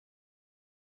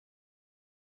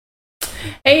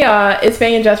Hey y'all, it's Fai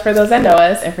and Jus for those that know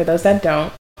us, and for those that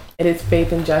don't, it is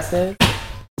Faith and Justice.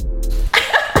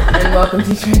 And welcome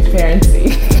to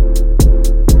Transparency.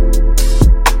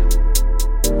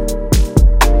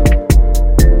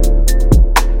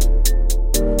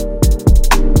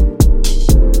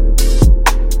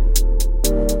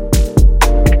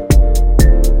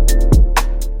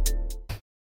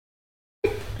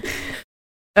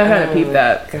 I'm trying to peep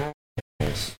that.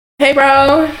 Gosh. Hey,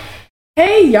 bro.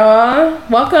 Hey, y'all.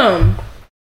 Welcome.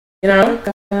 You know?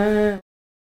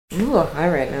 Ooh, I'm high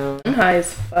right now. I'm high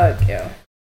as fuck, yo.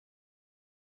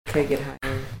 Could get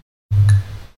higher.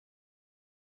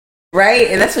 Right?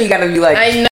 And that's when you gotta be like,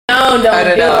 I know,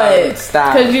 don't do it.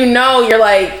 Stop. Because you know you're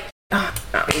like, oh,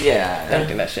 no. Yeah. Don't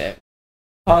do that shit.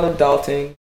 All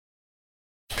adulting.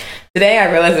 Today I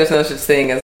realized there's no such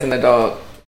thing as an adult.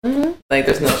 Mm-hmm. Like,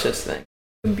 there's no such thing.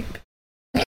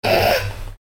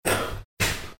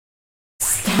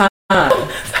 Stop.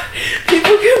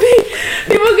 People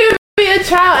can be a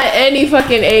child at any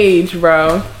fucking age,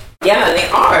 bro. Yeah, they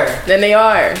are. Then they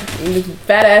are.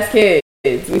 Fat ass kids.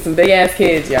 We some big ass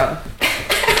kids, y'all.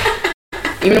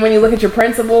 Even when you look at your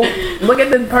principal, look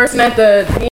at the person at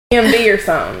the DMV or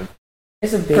something.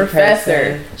 It's a big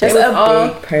professor. Person. Just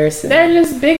a big person. They're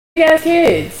just big ass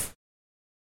kids.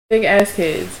 Big ass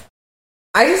kids.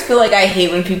 I just feel like I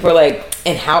hate when people are like,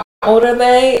 and how old are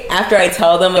they? After I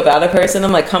tell them about a person,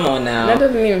 I'm like, come on now. That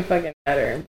doesn't even fucking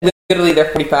matter. Literally,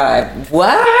 they're 45.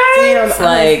 What? Damn, it's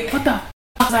like, what the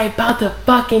fuck was I about to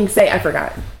fucking say? I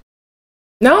forgot.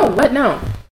 No, what? No.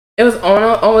 It was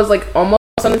almost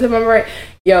on the tip of my brain.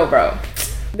 Yo, bro.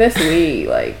 This weed,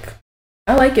 like,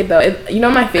 I like it though. You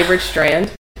know my favorite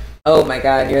strand? Oh my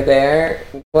god, you're there?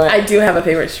 What? I do have a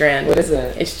favorite strand. What is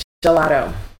it? It's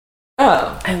gelato.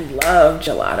 Oh. I love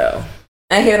gelato.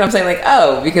 I hear what I'm saying, like,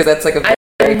 oh, because that's like a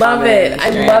very I love it.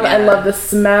 strand, I love the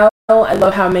smell. I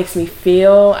love how it makes me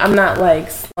feel. I'm not like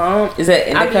slumped. Is it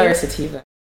indica or sativa?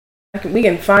 We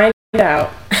can find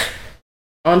out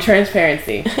on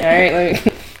Transparency. All right, let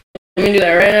me do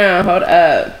that right now. Hold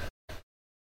up,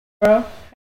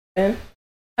 bro.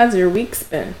 How's your week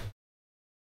been?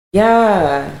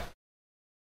 Yeah,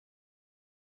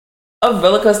 a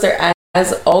roller coaster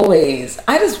as always.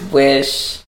 I just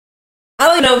wish. I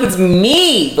don't even know if it's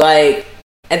me. Like,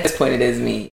 at this point, it is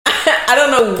me. I don't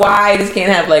know why I just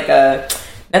can't have like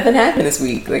nothing happened this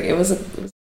week. Like it was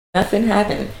nothing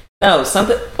happened. No,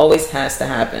 something always has to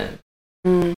happen.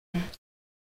 Mm.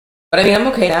 But I mean, I'm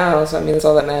okay now, so I mean, that's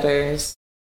all that matters.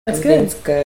 That's Everything's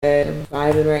good. I'm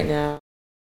vibing right now.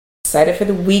 Excited for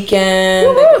the weekend.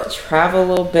 I get to travel a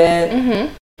little bit.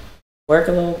 Mm-hmm. Work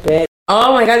a little bit.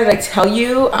 Oh my god, did I tell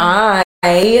you? I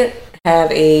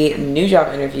have a new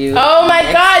job interview. Oh my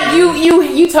god,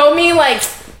 you told me like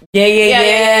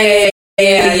Yeah.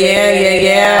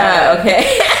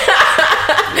 Okay.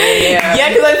 Yeah,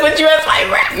 because I put you as my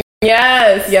rep.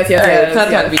 Yes. It's not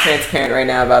time to be transparent right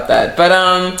now about that. But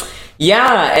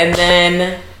yeah, and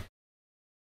then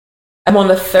I'm on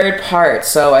the third part.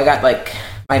 So I got like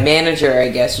my manager, I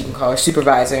guess you can call her,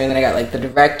 supervisor, and then I got like the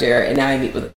director, and now I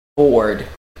meet with the board.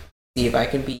 See if I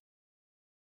can be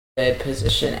a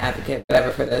position advocate,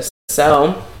 whatever for this.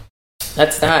 So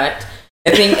that's that.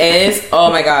 The thing is,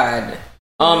 oh my god,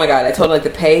 I told like the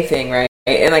pay thing, right?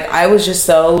 And like I was just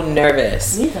so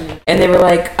nervous. And they were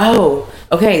like, oh,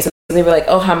 okay. So they were like,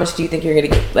 oh, how much do you think you're gonna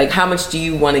get? Like, how much do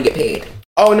you want to get paid?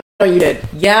 Oh no, you did.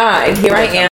 Yeah, and here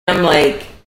I am, like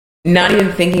not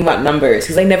even thinking about numbers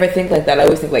because I never think like that. I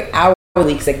always think like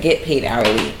hourly because I get paid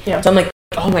hourly. Yeah. So I'm like,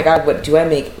 oh my god, what do I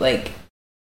make like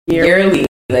yearly?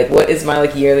 Like, what is my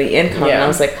like yearly income? Yeah. And I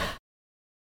was like,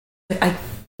 I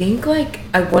think like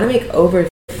I want to make over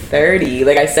 30.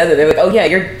 Like I said that they're like, oh yeah,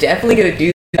 you're definitely gonna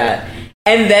do that.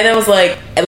 And then I was like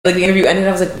the interview ended.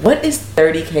 I was like, what is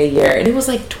 30K a year? And it was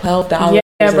like $12.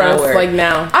 Yeah, bro. It's like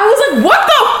now. I was like, what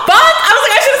the fuck? I was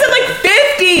like, I should have said like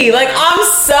 50. Like I'm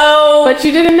so. But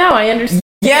you didn't know. I understand.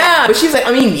 Yeah, but she's like,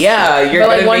 I mean, yeah, you're.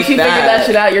 But like once you figure that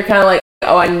shit out, you're kind of like,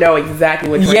 oh, I know exactly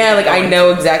what. Yeah, like I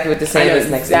know exactly what to say. I know this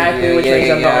next exactly which range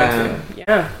I'm going to.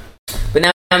 Yeah. But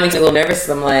now I'm a little nervous.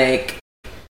 I'm like,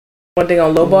 what they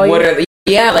gonna lowball you? What are they?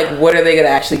 Yeah, like what are they gonna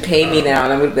actually pay me now?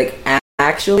 And I'm gonna be like,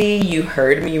 actually, you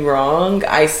heard me wrong.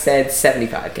 I said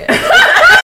 75K.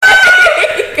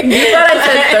 You thought I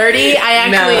said 30? I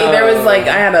actually there was like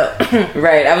I had a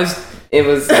right. It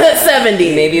was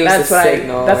 70. Maybe it was a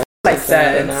signal. That's what I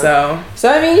said. So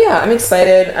I mean, yeah, I'm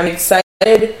excited. I'm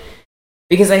excited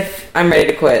because I'm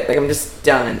ready to quit. Like I'm just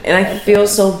done, and I feel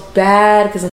so bad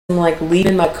because I'm like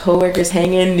leaving my coworkers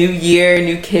hanging. New year,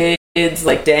 new kids.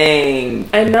 Like dang.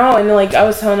 I know, and like I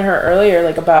was telling her earlier,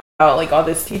 like about like all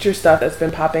this teacher stuff that's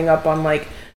been popping up on like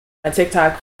a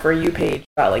TikTok For You page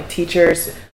about like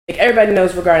teachers. Like everybody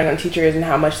knows regarding on teachers and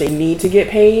how much they need to get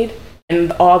paid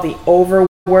and all the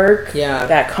overwork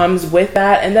that comes with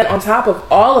that. And then on top of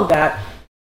all of that,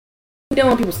 we're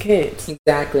dealing with people's kids.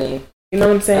 Exactly. You know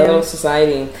what I'm saying? A little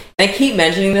society. And I keep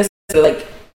mentioning this, but like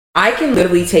I can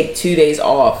literally take 2 days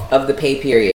off of the pay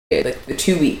period, like the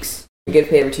 2 weeks. We get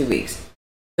paid every 2 weeks.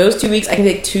 Those 2 weeks, I can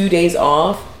take 2 days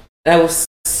off, and I will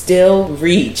still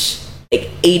reach like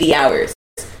 80 hours.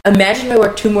 Imagine if I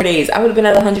worked 2 more days. I would have been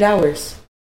at 100 hours.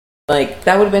 Like,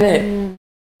 that would have been it.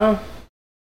 Oh.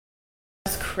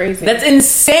 That's crazy. That's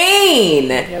insane.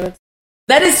 Yeah,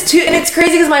 that is too, and it's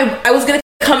crazy because I was going to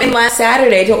come in last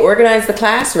Saturday to organize the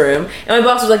classroom, and my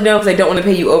boss was like, no, because I don't want to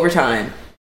pay you overtime.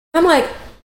 I'm like,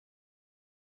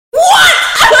 what?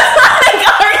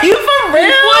 Like, are you for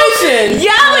real? Inflation.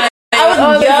 Yeah, like,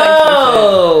 I was,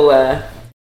 yo.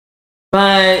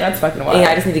 But that's fucking wild. Yeah,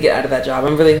 I just need to get out of that job.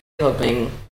 I'm really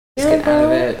hoping just get out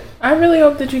of it. I really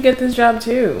hope that you get this job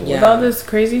too. Yeah. With all this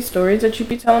crazy stories that you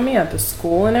be telling me at the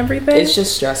school and everything. It's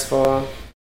just stressful. I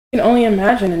can only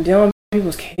imagine and dealing with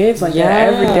people's kids like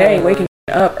that every day, waking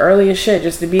up early as shit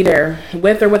just to be there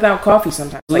with or without coffee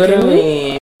sometimes. Like,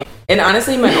 literally. And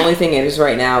honestly, my only thing is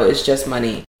right now is just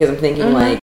money. Because I'm thinking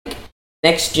like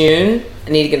next June, I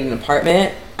need to get an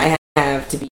apartment. I have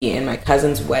to be in my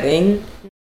cousin's wedding.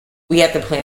 We have to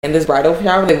plan this bridal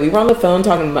shower. Like, we were on the phone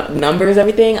talking about numbers,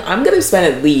 everything. I'm going to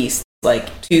spend at least like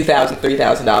 $2,000,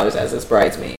 $3,000 as this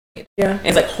bridesmaid. Yeah. And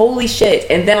it's like, holy shit.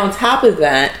 And then on top of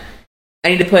that, I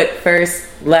need to put first,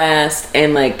 last,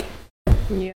 and like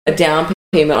a down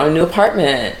payment on a new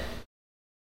apartment.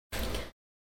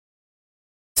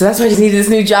 So that's why I just need this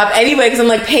new job anyway, because I'm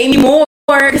like, pay me more,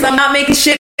 because I'm not making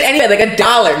shit anyway, like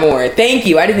 $1 more. Thank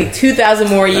you. I just think $2,000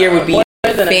 more a year would be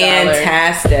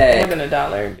fantastic. More than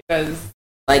 $1,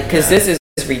 because this is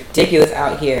ridiculous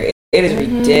out here. It is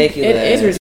ridiculous. It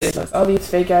is ridiculous. All these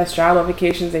fake ass child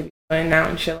applications they be putting out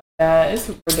and shit like that. It's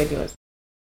ridiculous.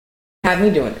 Have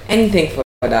me doing anything for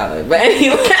 $1. But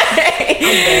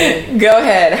anyway, go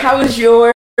ahead. How was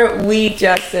your week,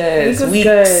 Justice?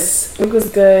 It was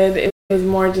good. It was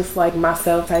more just like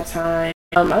myself type time.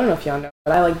 I don't know if y'all know,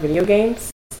 but I like video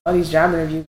games. All these job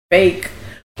interviews, fake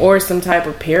or some type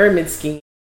of pyramid scheme.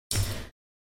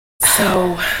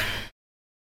 So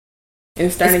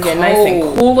it's starting to get nice and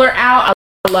cooler out.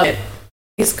 I love it.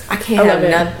 I can't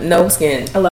have no skin.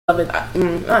 I love it.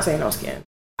 I'm not saying no skin.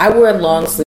 I wore long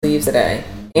sleeves today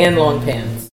and long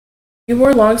pants. You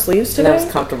wore long sleeves today? And that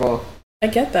was comfortable. I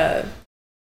get that.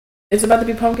 It's about to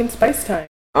be pumpkin spice time.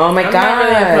 Oh my god!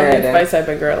 I'm not really a pumpkin spice type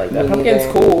of girl like that.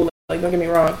 Pumpkin's cool. Like, don't get me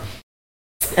wrong.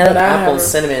 I like apple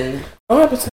cinnamon. Oh,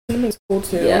 apple cinnamon's cool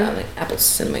too. Yeah, I'm like apple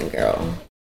cinnamon girl.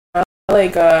 I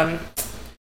like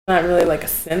not really like a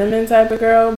cinnamon type of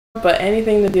girl, but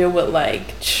anything to deal with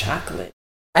like chocolate.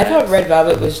 I thought red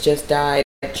velvet was just dyed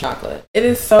chocolate. It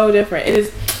is so different. It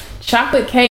is chocolate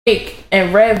cake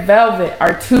and red velvet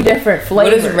are two different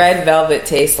flavors. What does red velvet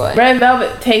taste like? Red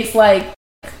velvet tastes like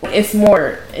it's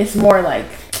more like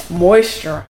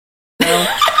moisture. You know?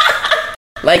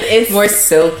 Like it's more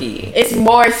silky. It's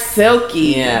more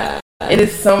silky. Yeah. It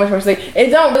is so much more silky. It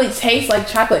don't really taste like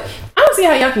chocolate. I don't see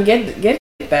how y'all can get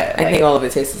that. I think all of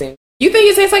it tastes the same. You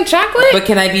think it tastes like chocolate? But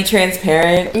can I be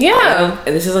transparent? Yeah.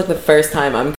 And this is like the first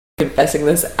time I'm confessing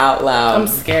this out loud. I'm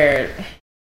scared.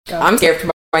 I'm scared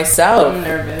for myself. I'm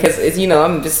nervous. Because it's,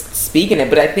 I'm just speaking it,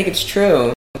 but I think it's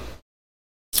true.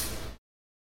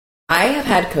 I have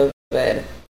had COVID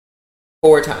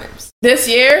 4 times. This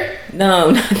year? No,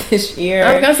 not this year.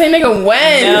 I was gonna say, nigga,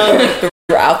 when? No,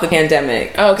 throughout the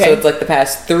pandemic. Okay. So it's like the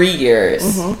past 3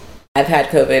 years. I've had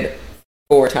COVID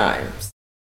 4 times.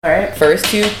 All right. First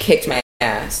 2 kicked my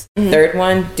ass. Third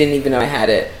one, didn't even know I had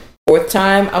it. 4th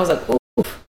time, I was like, ooh,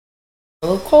 a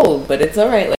little cold, but it's all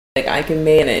right. Like I can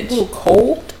manage. A little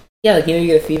cold? Yeah, like you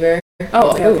get a fever.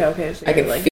 Oh, okay. So I can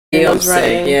like, feel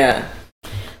sick. Yeah,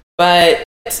 but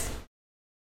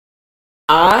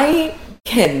I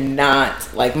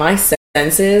cannot. Like my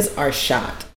senses are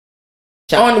shot.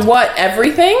 On what?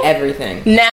 Everything? Everything.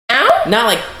 Now? Not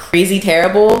like crazy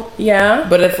terrible. Yeah.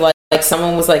 But if like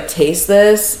someone was like, taste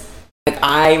this, like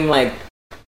I'm like,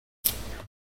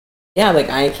 yeah, like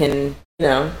I can,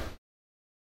 can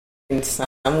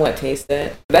somewhat taste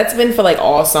it. That's been for like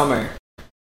all summer.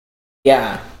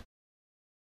 Yeah.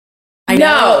 I'm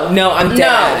dead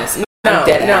ass. I'm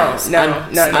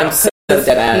so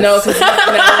dead ass. No, because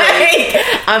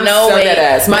I'm so dead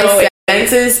ass. My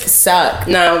senses suck.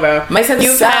 No, bro. My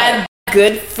senses suck. Had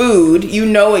good food. You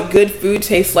know what good food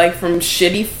tastes like from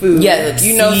shitty food. Yeah, like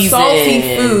you know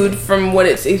salty food from what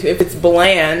it's if it's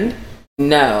bland.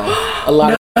 No, a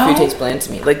lot Food tastes bland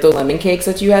to me. Like those lemon cakes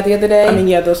that you had the other day. I mean,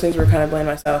 yeah, those things were kind of bland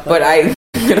myself. But I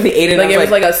literally ate it. Like, it was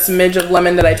like a smidge of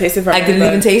lemon that I tasted from. I didn't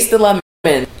even taste the lemon.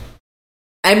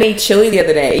 I made chili the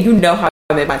other day. You know how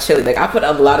I made my chili. Like, I put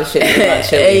a lot of shit in my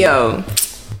chili. Hey, yo.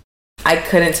 I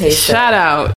couldn't taste it. Shout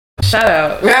out.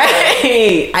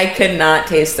 Right. I could not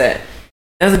taste it.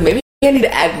 I was like, maybe I need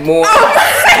to add more. Oh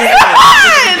my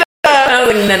God! I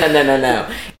was like, no.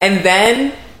 And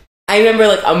then I remember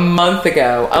like a month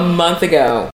ago,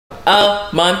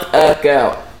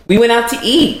 we went out to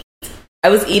eat. I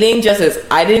was eating just as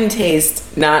I didn't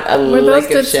taste not a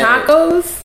lick of shit. Were those the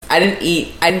tacos? I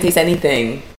didn't taste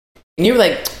anything. And you were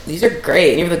like, these are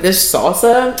great. And you were like, there's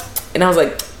salsa? And I was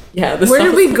like, yeah, this. Where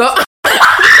did we go?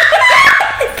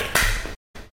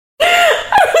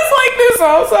 I was like, this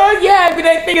salsa? Yeah, I mean,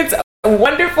 I think it's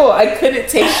wonderful. I couldn't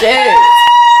taste shit.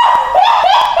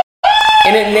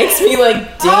 And it makes me like,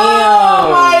 damn. Oh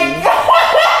my God.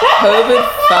 COVID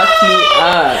fucked me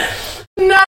up.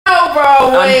 No,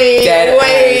 bro.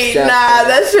 Wait. Nah,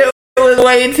 that shit was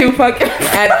way too fucking.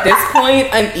 At this point,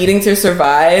 I'm eating to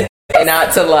survive and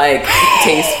not to like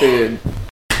taste food.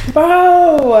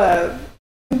 Bro.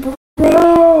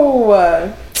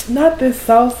 Not this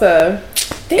salsa.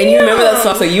 Damn. And you remember that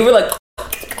salsa? You were like,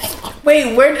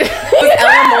 wait, where did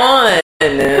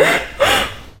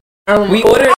we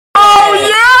ordered. Oh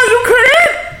yeah, you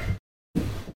couldn't.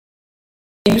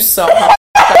 You saw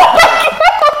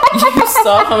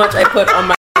how much I put on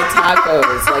my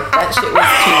tacos. Like, that shit was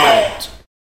too much.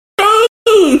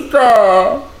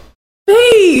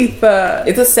 Thief.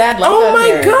 It's a sad life. Oh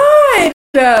my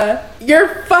God.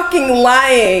 You're fucking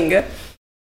lying.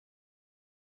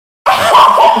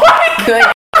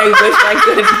 Like, I wish I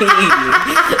could be.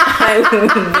 I wish I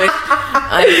could be.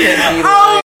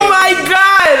 Oh my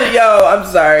God. Yo, I'm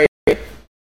sorry.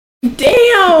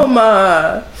 Damn.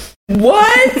 What? How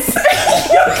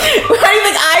do you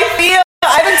think I feel?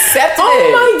 I've accepted it.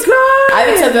 Oh my God. I've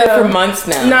accepted it for months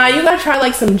now. Nah, you gotta try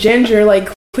like some ginger, like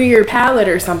clear your palate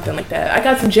or something like that. I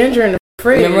got some ginger in the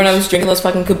fridge. Remember when I was drinking those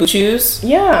fucking kombuchas?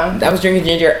 Yeah. I was drinking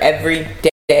ginger every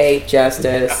day,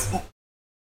 Justice.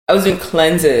 I was doing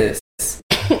cleanses.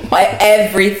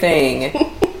 Everything.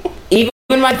 Even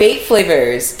my vape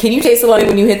flavors. Can you taste the lemon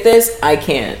when you hit this? I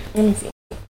can't. Let me see.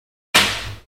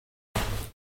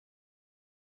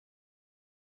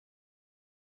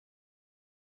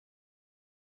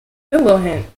 A little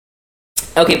hint.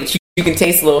 Okay, but you can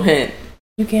taste a little hint.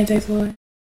 You can't taste a little hint?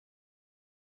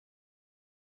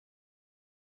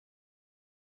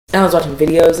 I was watching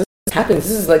videos. This happens.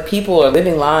 This is like people are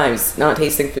living lives, not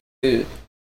tasting food.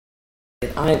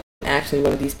 I'm actually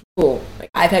one of these people. Like,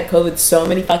 I've had COVID so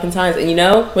many fucking times, and you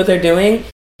know what they're doing?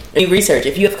 Any research.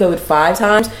 If you have COVID 5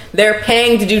 times, they're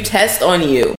paying to do tests on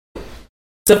you.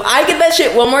 So if I get that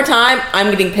shit one more time,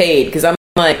 I'm getting paid because I'm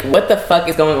like, what the fuck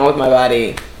is going on with my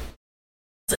body?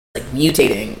 It's like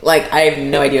mutating. Like, I have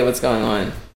no idea what's going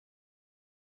on.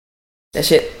 That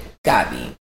shit got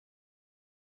me.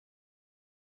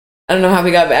 I don't know how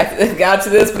we got to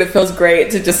this, but it feels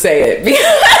great to just say it because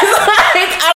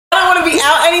like, I don't want to be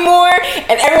out anymore,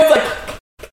 and everyone's like,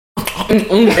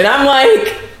 and I'm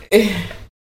like,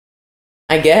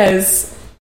 I guess.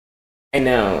 I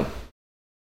know.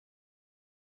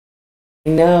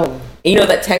 You know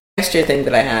that texture thing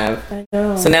that I have. I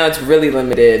know. So now it's really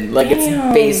limited. Like, it's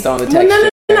based on the texture. Well,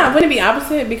 no. Wouldn't it be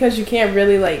opposite because you can't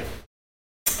really like?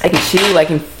 I can chew. I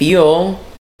can feel.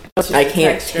 I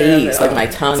can't taste. Like, my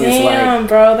tongue is like. Damn,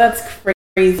 bro, that's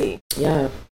crazy. Yeah.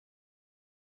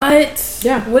 What?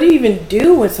 Yeah. What do you even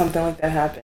do when something like that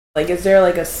happens? Like, is there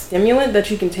like a stimulant that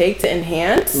you can take to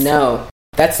enhance? No.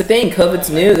 That's the thing. COVID's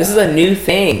new. This is a new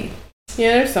thing.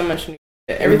 Yeah, there's so much new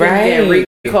shit. Everything's getting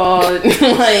recalled.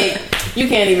 Like, you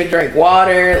can't even drink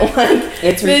water. Like,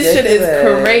 it's this shit is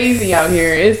crazy out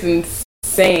here. It's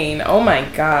insane. Oh my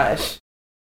gosh.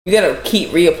 You gotta keep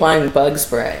reapplying bug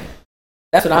spray.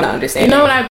 That's what I'm not understanding. You know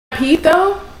what I peep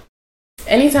though?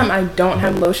 Anytime I don't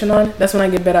have lotion on, that's when I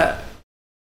get bit up.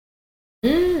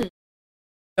 So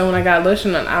when I got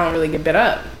lotion on, I don't really get bit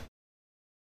up.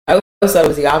 I always thought it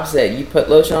was the opposite. You put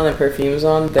lotion on and perfumes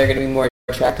on, they're gonna be more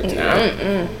attracted to you.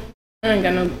 I ain't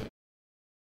got no.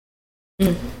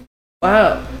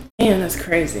 Wow, man, that's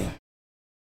crazy.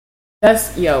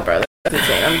 That's bro. That's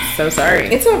insane. I'm so sorry.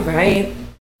 It's alright.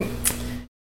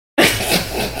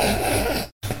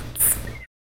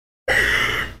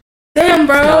 Damn,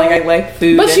 bro. It's not like I like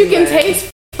food. But anyway. You can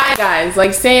taste Five Guys.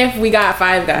 Like, say if we got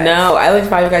Five Guys. No, I like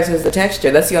Five Guys because of the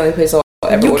texture. That's the only place I'll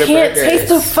ever order burgers. You can't taste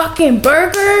the fucking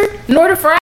burger nor the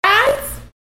fries.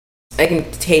 I can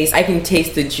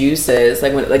taste the juices.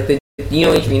 Like when, like the when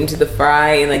you get into the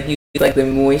fry and like you like the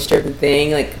moisture of the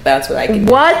thing. Like that's what I can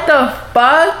do. What the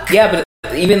fuck? Yeah, but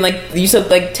even like use of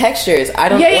like textures. I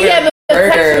don't order the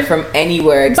burger texture, from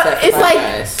anywhere except but it's Five like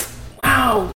Guys.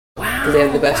 wow. Because they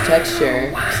have the best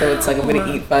texture. Wow. So it's like I'm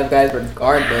gonna eat Five Guys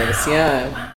regardless.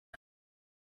 Yeah.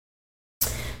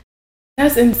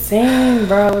 That's insane,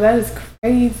 bro. That is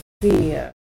crazy.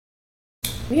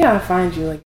 We gotta find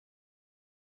you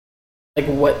Like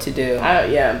what to do.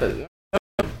 yeah, but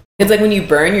It's like when you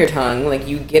burn your tongue, like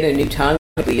you get a new tongue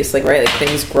at least, like right, like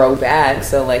things grow back.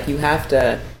 So like you have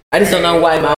to. I just don't know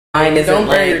why my mind isn't. Don't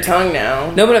burn like, your tongue now.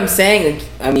 No, but I'm saying, like,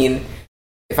 I mean,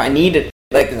 if I need it,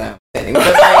 like, no, but like,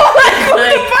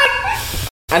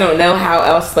 I don't know how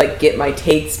else like get my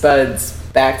taste buds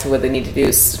back to what they need to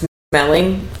do.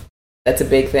 Smelling, that's a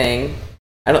big thing.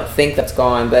 I don't think that's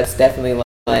gone, but it's definitely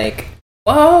like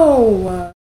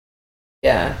whoa.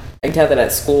 Yeah, I can tell that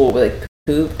at school with like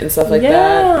poop and stuff like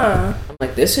that. I'm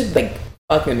like, this should like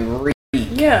fucking reek.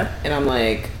 Yeah, and I'm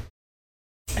like,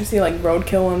 I see like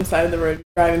roadkill on the side of the road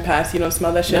driving past. You don't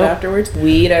smell that shit afterwards.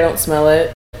 Weed, I don't smell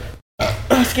it.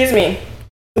 Excuse me.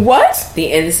 What?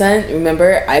 The incense.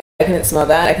 Remember, I couldn't smell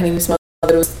that. I couldn't even smell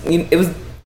that it was.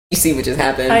 You see what just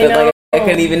happened? I but know. Like I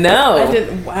couldn't even know. I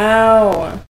did.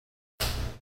 Wow.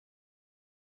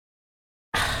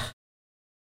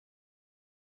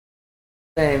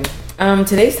 Same.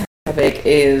 Today's topic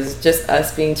is just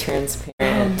us being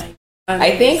transparent. Oh my God,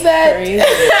 I think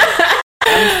that.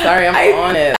 I'm sorry, I'm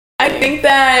on it. I think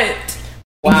that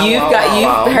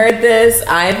you've heard this.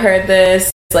 I've heard this.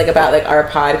 Like about like our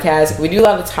podcast. We do a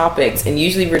lot of topics, and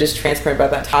usually we're just transparent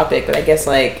about that topic. But I guess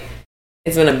like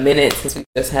it's been a minute since we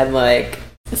just had like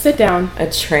sit down,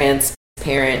 a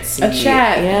transparency, a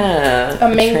chat,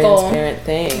 a mingle, transparent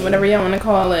thing, whatever you want to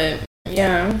call it.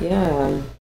 Yeah.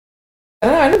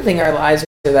 I don't think our lives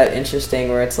are that interesting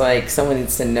where it's like someone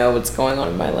needs to know what's going on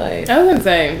in my life. I was gonna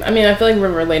say, I mean, I feel like we're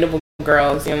relatable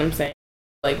girls, you know what I'm saying?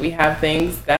 Like, we have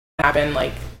things that happen,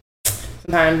 like,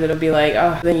 sometimes it'll be like,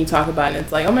 oh, then you talk about it, and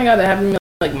it's like, oh my God, that happened to me,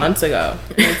 like, months ago.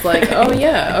 And it's like, oh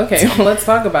yeah, okay, well, let's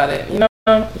talk about it, you know?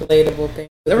 Relatable things.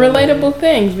 The relatable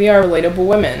things. We are relatable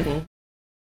women. Mm-hmm.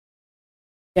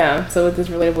 Yeah, so with this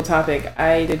relatable topic,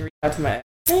 I did reach out to my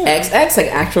ex,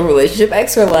 like actual relationship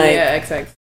ex, or like... Yeah, ex.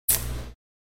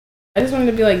 I just wanted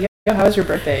to be like, yo, how was your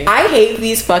birthday? I hate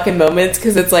these fucking moments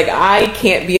because it's like, I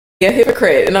can't be a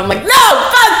hypocrite. And I'm like, no,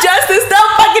 fuck justice,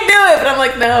 don't fucking do it. But I'm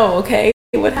like, no, okay,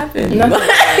 what happened? How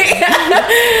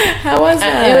was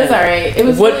that? It was alright. It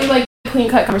was really like clean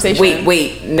cut conversation.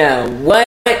 Wait, no.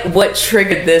 What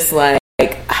triggered this, like,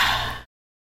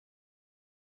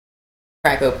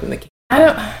 crack open the can?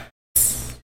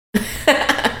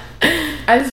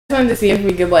 I just wanted to see if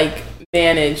we could like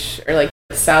manage or like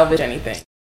salvage anything.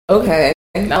 Okay.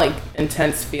 Not like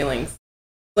intense feelings.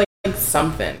 Like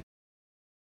something.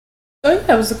 So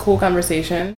yeah, it was a cool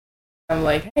conversation. I'm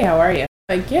like, hey, how are you?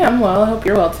 Like, yeah, I'm well. I hope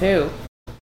you're well too.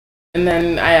 And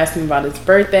then I asked him about his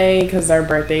birthday because our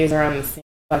birthdays are on the same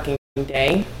fucking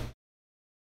day.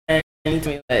 And he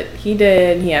told me that he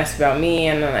did. He asked about me,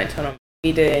 and then I told him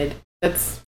he did.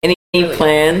 That's any really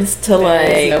plans to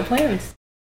like? No plans.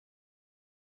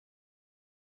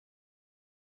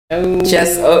 No.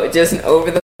 Just an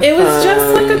over the. It was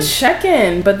just like a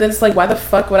check-in, but then it's like, why the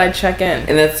fuck would I check in?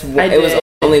 And it was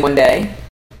only one day,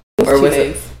 or was 2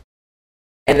 days?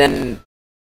 And then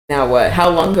now what? How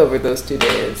long ago were those 2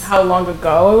 days? How long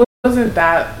ago? It wasn't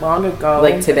that long ago.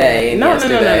 Like today? No.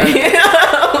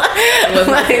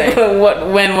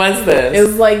 When was this? It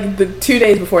was like the 2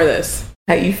 days before this.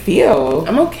 How you feel?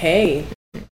 I'm okay.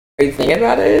 Are you thinking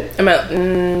about it?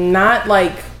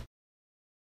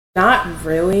 Not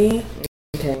really.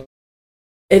 Okay.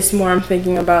 It's more I'm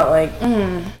thinking about like,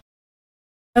 that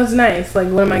was nice. Like,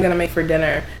 what am I gonna make for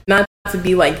dinner? Not to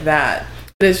be like that,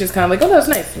 but it's just kind of like, oh, that was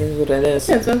nice. This is what it is.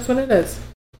 Yeah, that's what it is.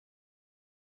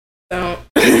 So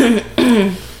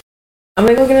I'm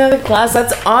gonna go get another class.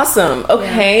 That's awesome.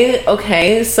 Okay, yeah.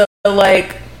 Okay. So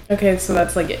like, so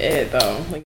that's like it though.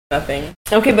 Like nothing.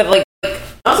 Okay, but like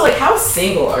also like, how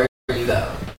single are you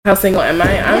though? How single am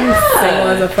I? I'm single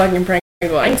as a fucking prank.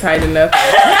 I ain't tied to nothing.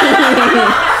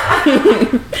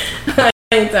 I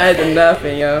ain't tied to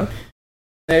nothing, yo.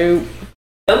 Nope.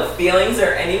 No feelings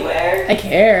are anywhere. I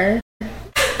care.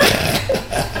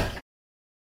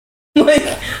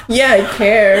 Like, yeah, I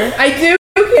care. I do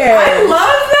care. I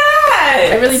love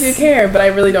that. I really do care, but I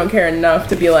really don't care enough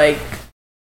to be like,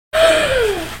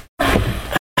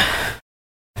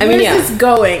 where's this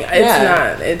going? It's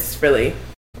not. It's really.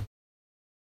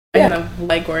 I kind of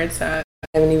like where it's at.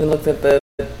 I haven't even looked at the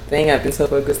thing. I've been so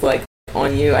focused like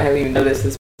on you. I haven't even noticed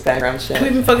this background shit.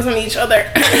 We've been focused on each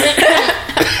other.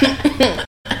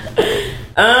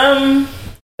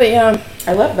 But yeah,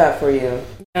 I love that for you.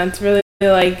 it's really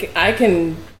like I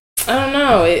don't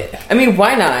know. I mean,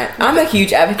 why not? I'm a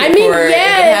huge advocate I mean, for it.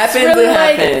 yeah, If it happens, it's really it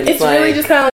happens. It's really just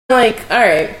kind of like, all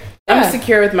right, Yeah. I'm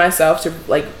secure with myself to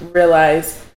like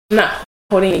realize I'm not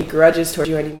holding any grudges towards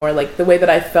you anymore. Like the way that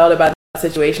I felt about the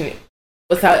situation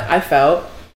was how I felt,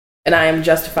 and I am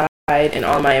justified in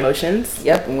all my emotions.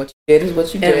 Yep, and what you did is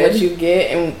what you did. And what you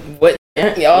get, and what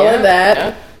all of that.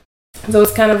 Yeah. So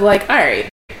it's kind of like, all right.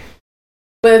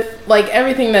 With like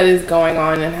everything that is going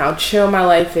on and how chill my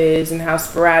life is and how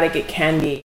sporadic it can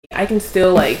be, I can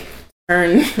still like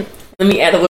turn. Let me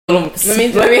add a little. Let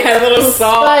me add a little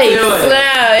salt to it.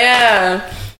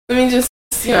 Yeah. Let me just,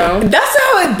 That's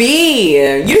how it be.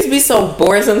 You just be so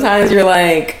bored sometimes. You're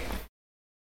like,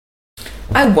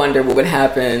 I wonder what would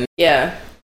happen. Yeah,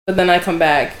 but then I come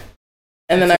back,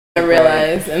 and then I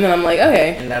realize, and then I'm like,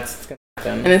 okay, and that's gonna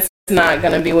happen, and it's not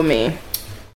gonna be with me.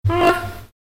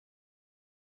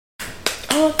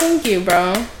 Oh, thank you,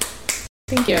 bro.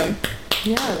 Thank you.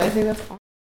 Yeah, I think that's awesome.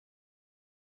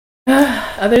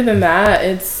 Other than that,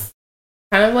 it's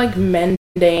kind of like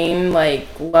mundane, like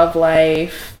love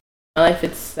life. My life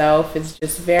itself is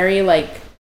just very like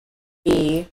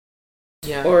me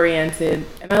oriented,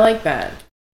 and I like that.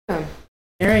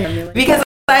 Yeah. Because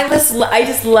I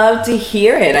just love to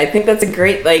hear it. I think that's a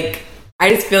great, like, I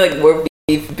just feel like where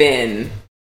we've been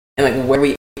and like where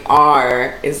we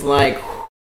are is like,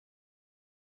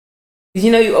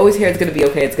 you always hear it's gonna be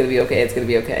okay, it's gonna be okay, it's gonna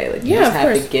be okay. Like, you just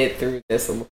have to get through this.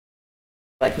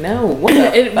 Like, no, what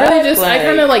the it fuck? really just, I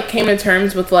kind of like came to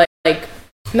terms with like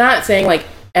not saying like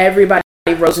everybody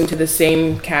rose into the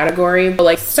same category, but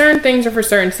like certain things are for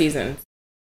certain seasons.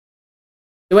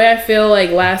 The way I feel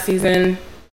like last season,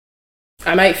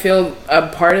 I might feel a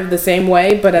part of the same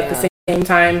way, but at the same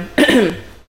time,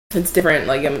 it's different.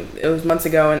 Like it was months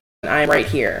ago, and I'm right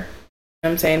here. You know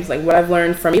what I'm saying? It's like what I've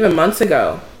learned from even months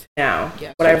ago to now.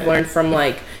 Yeah, what I've learned from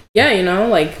like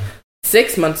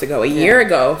 6 months ago, a year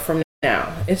ago from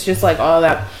now. It's just like all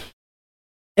that,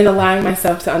 and allowing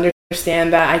myself to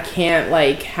understand that I can't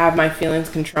like have my feelings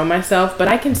control myself, but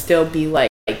I can still be like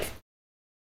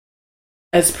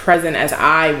as present as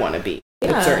I want to be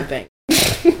with certain things.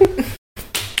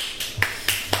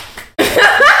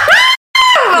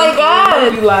 Oh my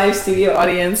god! Live studio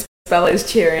audience, Bella is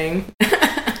cheering.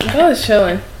 Bella's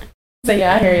chilling. So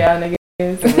yeah, I hear y'all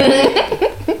niggas.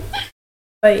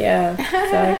 But yeah,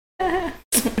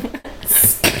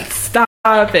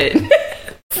 stop it.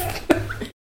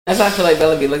 That's why I feel like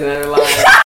Bella be looking at her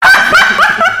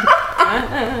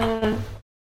live.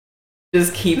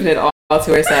 Just keeping it all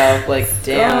to herself. Like,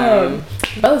 damn.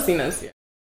 Bella's seen us.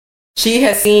 She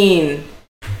has seen.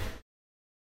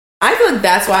 I feel like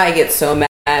that's why I get so mad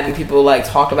when people like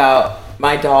talk about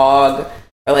my dog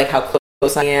or like how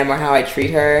close I am or how I treat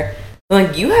her.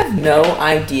 Like, you have no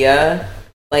idea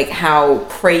like how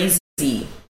crazy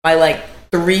my like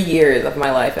 3 years of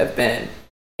my life have been.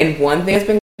 And one thing has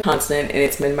been constant, and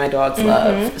it's been my dog's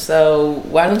love. So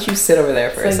why don't you sit over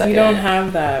there for a second? You don't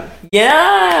have that.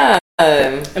 Yeah.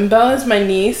 And Bella's my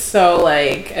niece, so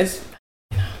like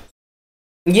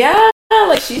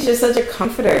like she's just such a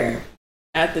comforter.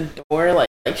 At the door, like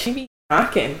she be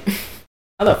knocking.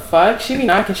 How the fuck? She be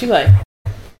knocking. She be like,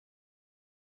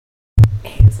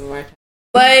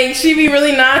 like she be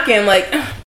really knocking. Like,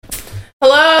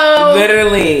 hello.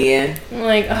 Literally. I'm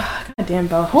like, oh, goddamn,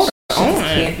 Bella, hold on. She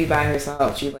can't be by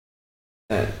herself. She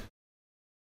like.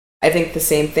 I think the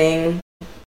same thing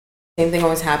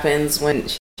always happens when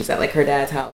she's at like her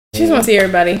dad's house. She just want to see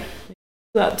everybody.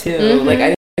 That too. Like,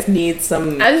 I just need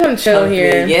some. I just want to chill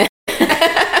here. Yeah.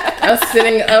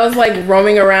 I was like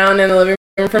roaming around in the living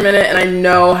room for a minute, and I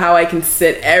know how I can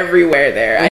sit everywhere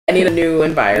there. I need a new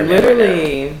environment.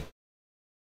 Literally. Right,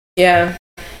 yeah.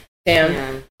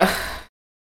 Damn.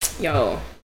 Yo.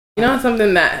 You know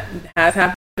something that has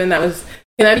happened that was...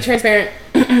 Can I be transparent?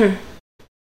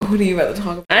 What are you about to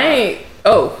talk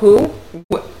about? Who?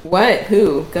 What?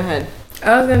 Who? Go ahead.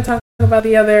 I was going to talk about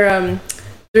the other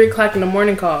 3 o'clock in the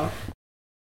morning call.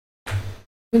 I've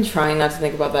been trying not to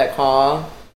think about that call.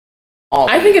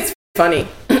 I think it's funny.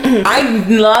 I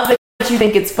love that you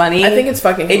think it's funny. I think it's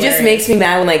fucking hilarious. It just makes me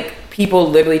mad when like people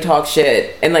literally talk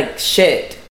shit and like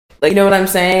shit. Like, you know what I'm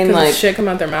saying? Like, shit come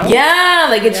out their mouth. Yeah,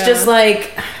 like it's just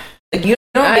like you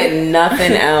don't get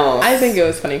nothing else. I think it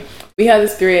was funny. We had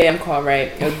this 3 a.m. call,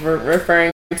 right? It was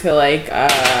referring to like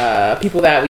people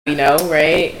that we know,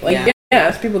 right? Like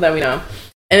it's people that we know,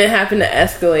 and it happened to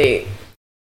escalate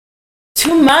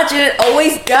too much, and it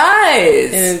always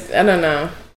does. And I don't know.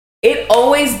 It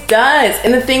always does.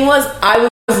 And the thing was, I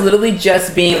was literally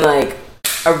just being like,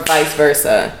 or vice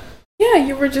versa. Yeah,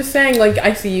 you were just saying, like,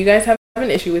 I see you guys have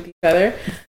an issue with each other.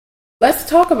 Let's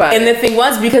talk about it. And the thing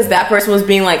was, because that person was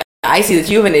being like, I see that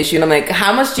you have an issue. And I'm like,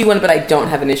 how much do you want? But I don't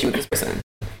have an issue with this person.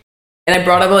 And I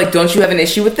brought up, like, don't you have an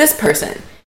issue with this person?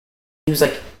 He was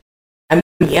like, I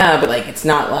mean, yeah, but, like, it's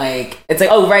not like, it's like,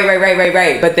 oh,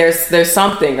 right. But there's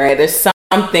something, right? There's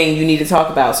something you need to talk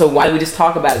about. So why do we just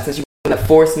talk about it since you want to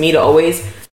force me to always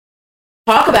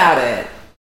talk about it?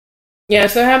 Yeah,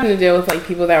 so having to deal with, like,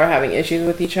 people that were having issues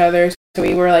with each other. So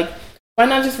we were like, why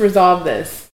not just resolve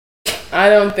this? I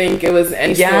don't think it was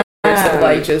any sort of,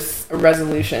 like, just a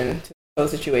resolution to the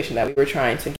situation that we were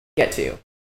trying to get to.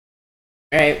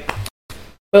 Right?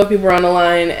 Both people were on the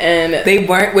line, and... we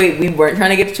weren't trying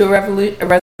to get to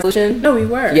a resolution? No, we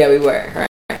were. Yeah, we were. Right.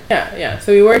 Yeah.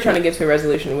 So we were trying to get to a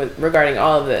resolution regarding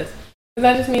all of this. So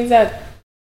that just means that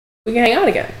we can hang out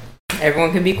again.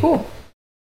 Everyone can be cool.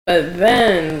 But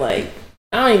then, like,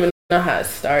 I don't even know how it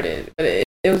started, but it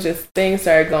was just, things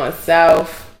started going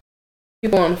south.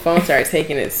 People on the phone started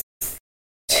taking it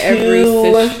every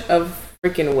stitch of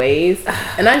freaking ways.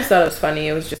 And I just thought it was funny.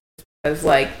 It was just because,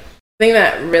 like, the thing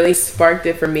that really sparked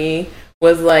it for me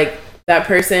was, like, that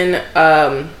person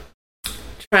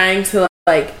trying to,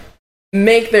 like,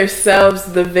 make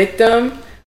themselves the victim,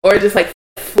 or just, like,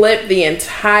 flip the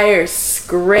entire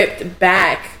script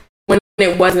back when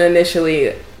it wasn't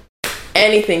initially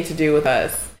anything to do with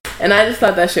us. And I just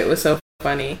thought that shit was so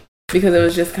funny, because it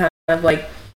was just kind of like,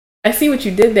 I see what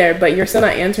you did there, but you're still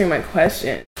not answering my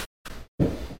question.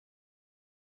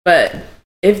 But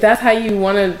if that's how you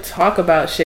want to talk about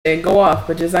shit, go off,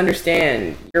 but just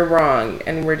understand you're wrong,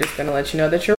 and we're just going to let you know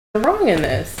that you're wrong in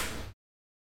this.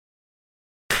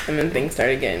 And then things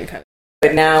started getting kind of...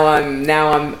 But now I'm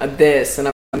this, and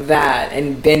I'm that,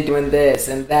 and been doing this,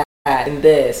 and that, and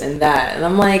this, and that. And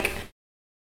I'm like...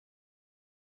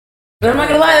 And I'm not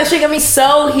gonna lie, that shit got me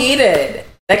so heated.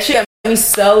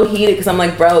 Because I'm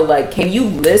like, bro, like, can you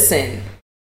listen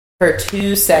for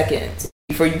 2 seconds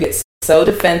before you get so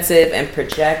defensive and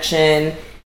projection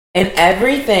and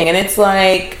everything? And it's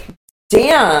like,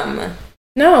 damn.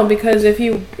 No, because if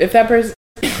that person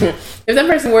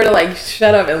were to, like,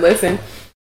 shut up and listen,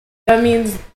 that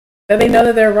means that they know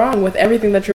that they're wrong with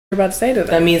everything that you're about to say to them.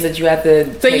 That means that you have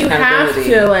to So you have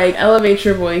to, like, elevate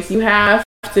your voice. You have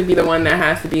to be the one that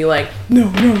has to be like, no,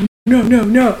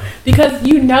 because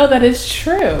you know that it's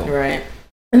true. Right.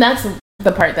 And that's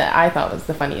the part that I thought was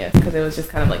the funniest, because it was just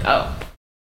kind of like, oh,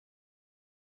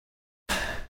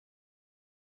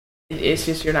 it's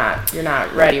just you're not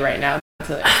ready right now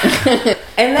to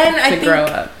and then I think grow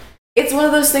up. It's one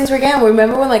of those things where, again,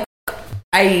 remember when, like,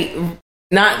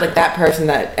 not like that person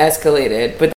that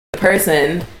escalated, but the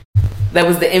person that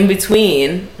was the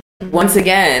in-between, once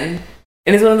again.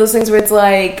 And it's one of those things where it's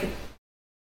like,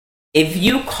 if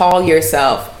you call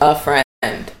yourself a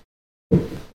friend,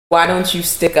 why don't you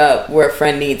stick up where a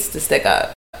friend needs to stick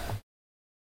up?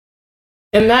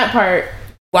 And that part...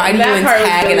 Why do you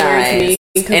antagonize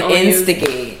and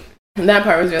instigate? That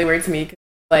part was really weird to me. Cause,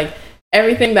 like,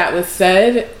 everything that was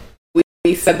said,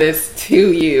 we said this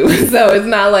to you. So it's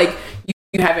not like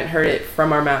you haven't heard it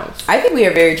from our mouths. I think we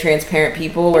are very transparent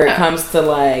people where it comes to,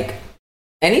 like,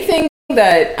 anything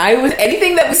that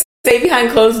we say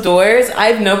behind closed doors. I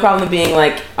have no problem being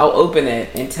like, I'll open it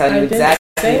and tell you exactly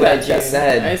what I just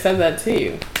said. I said that to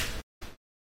you.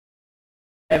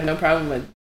 I have no problem with...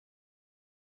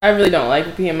 I really don't like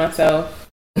repeating myself,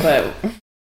 but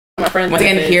my friends... Once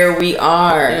again, here we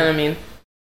are. You know what I mean?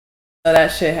 So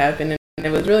that shit happened, and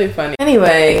it was really funny.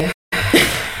 Anyway,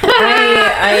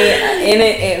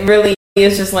 it really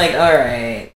is just like, all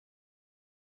right.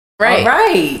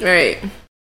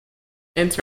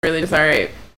 It's really just all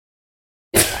right.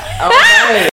 All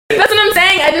right. That's what I'm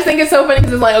saying. I just think it's so funny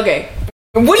because it's like, okay,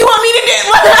 what do you want me to do?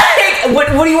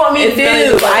 What do you want me to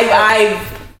do?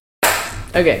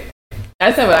 Okay,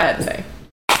 I said what I had to say.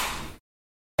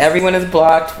 Everyone is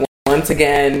blocked once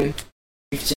again.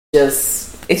 It's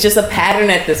just a pattern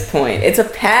at this point. It's a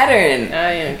pattern.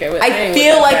 I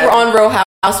feel like we're on Real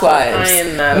Housewives.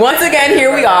 Once again,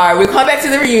 here we are. We come back to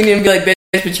the reunion and be like, bitch,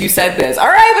 but you said this. All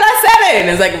right, but I said it. And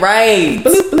it's like, right.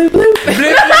 Bloop, bloop, bloop.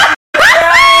 Bloop, bloop.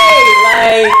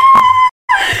 Right. Like.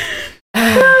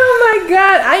 Oh my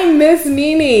god, I miss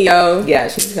Nene, yo. Yeah,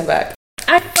 she should come back.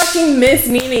 I fucking miss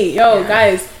Nene. Yo,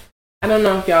 guys, I don't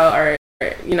know if y'all are,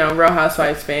 Real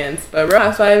Housewives fans, but Real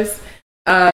Housewives,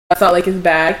 Salt Lake is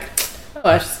back.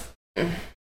 Oh,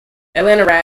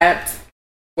 Atlanta wrapped.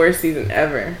 Worst season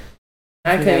ever.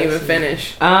 I couldn't even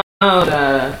finish.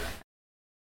 The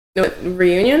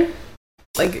reunion?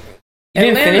 Like, you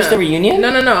didn't finish the reunion? No.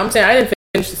 I'm saying I didn't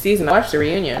finish the season. I watched the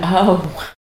reunion.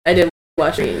 Oh. I did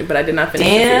watch the reunion, but I did not finish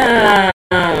the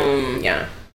Yeah.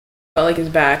 Felt like it's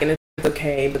back and it's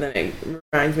okay, but then it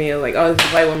reminds me of like, oh, this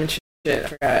is white woman shit. I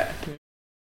forgot.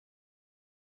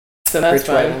 So that's rich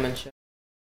fun. white woman shit.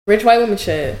 Rich white woman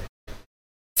shit.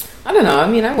 I don't know. I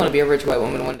mean, I want to be a rich white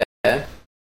woman one day.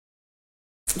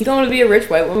 You don't want to be a rich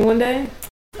white woman one day?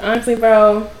 Honestly,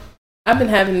 bro, I've been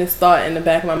having this thought in the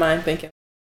back of my mind thinking,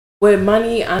 would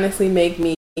money honestly make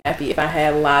me happy if I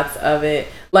had lots of it?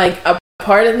 Like, a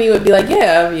part of me would be like,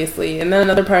 yeah, obviously. And then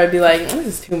another part would be like, this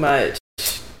is too much.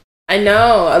 I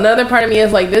know. Another part of me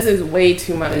is like, this is way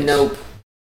too much. Nope.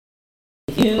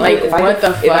 Like, what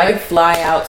the fuck? If I could fly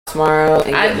out tomorrow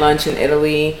and get lunch in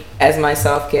Italy as my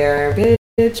self-care,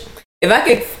 bitch. If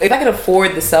I could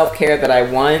afford the self-care that I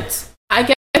want. I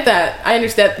get that. I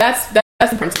understand. That's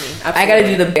important to me. Absolutely. I gotta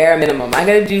do the bare minimum. I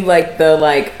gotta do like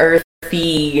the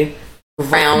earthy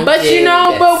round. But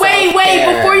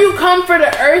wait, before you come for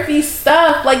the earthy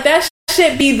stuff, like that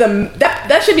should be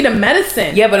that should be the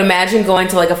medicine. Yeah, but imagine going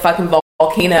to like a fucking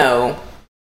volcano,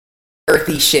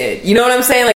 earthy shit. You know what I'm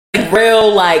saying? Like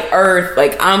real earth.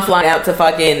 Like I'm flying out to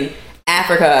fucking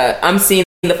Africa. I'm seeing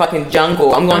the fucking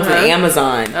jungle. I'm going to the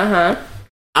Amazon.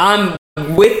 I'm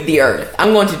with the earth.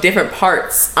 I'm going to different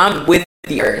parts. I'm with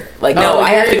the earth. Like no,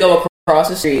 I have to go across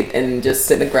the street and just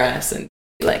sit in the grass and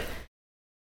be like,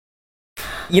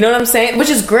 you know what I'm saying? Which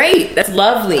is great. That's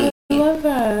lovely. I love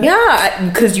that. Yeah,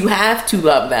 because you have to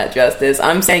love that, Justice.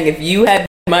 I'm saying if you had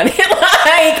money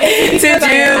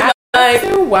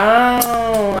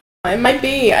wow. It might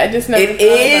be. I just never. It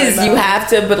is. You have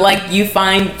to, but you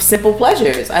find simple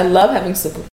pleasures. I love having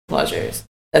simple pleasures.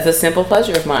 That's a simple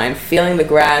pleasure of mine. Feeling the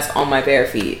grass on my bare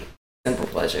feet. Simple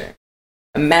pleasure.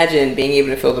 Imagine being able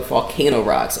to feel the volcano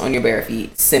rocks on your bare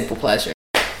feet. Simple pleasure.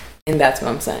 And that's what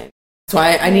I'm saying. So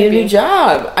I need a new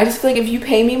job. I just feel like if you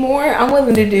pay me more, I'm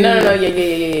willing to do. No,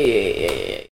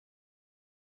 yeah.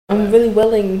 I'm really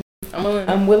willing. I'm willing.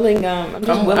 I'm willing. I'm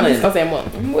just willing. I'm just gonna say I'm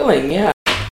willing. I'm willing. Yeah.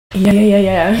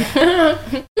 Yeah.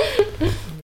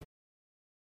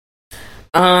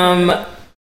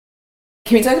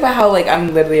 Can we talk about how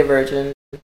I'm literally a virgin?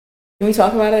 Can we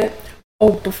talk about it?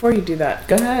 Oh, before you do that,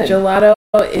 go ahead. Gelato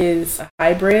is a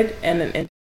hybrid and an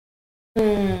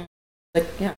indigo.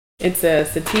 Yeah. It's a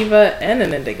sativa and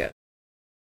an indigo.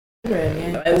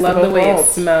 Yeah. I love the way it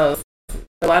smells.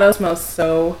 Gelato smells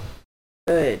so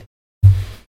good.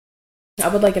 I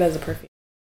would like it as a perfume.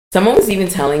 Someone was even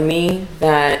telling me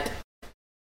that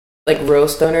real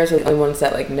stoners are the only ones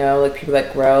that know people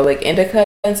that grow indica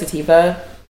and sativa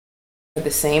are the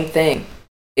same thing.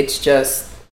 It's just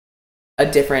a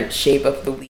different shape of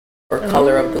the leaf or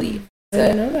color of the leaf. I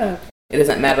didn't know that. It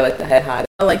doesn't matter the head height.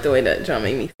 I like the way that John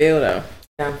made me feel though.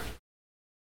 Yeah.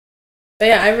 But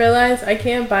yeah, I realized I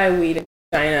can't buy weed in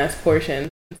giant ass portions.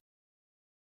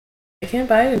 I can't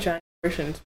buy it in giant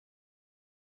portions.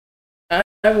 I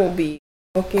will be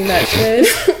smoking that shit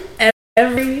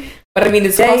every but I mean,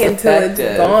 it's day until it's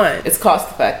gone. It's cost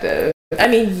effective. I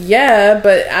mean, yeah,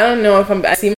 but I don't know if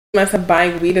I see myself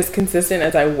buying weed as consistent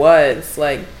as I was.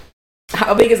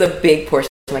 How big is a big portion?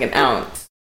 Like an ounce?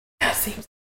 That seems.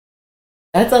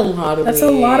 That's a lot of weed. That's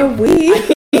a lot of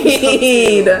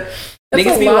weed.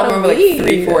 Niggas be walking with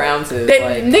 3-4 ounces.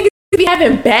 Niggas be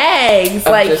having bags,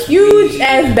 huge weed.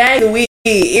 Ass bags of weed,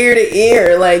 ear to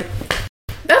ear.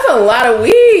 That's a lot of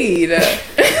weed.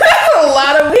 That's a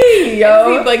lot of weed,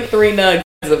 yo. I need 3 nugs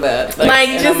of that.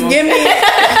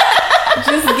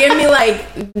 Just give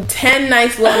me 10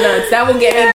 nice little nuts. That will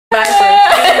get me by for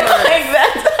 10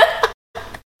 months.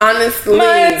 Honestly.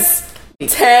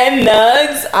 10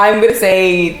 nugs? I'm going to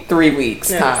say 3 weeks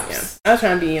tops. Yeah. I was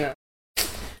trying to be,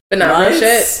 but not real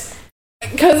shit.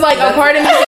 Because, a part of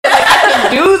me I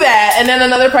can do that, and then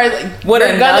another part is what, a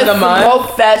nug a month?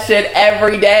 Smoke that shit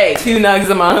every day. 2 nugs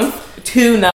a month?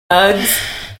 2 nugs?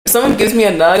 If someone gives me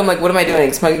a nug, I'm what am I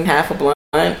doing? Smoking half a blunt?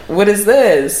 What is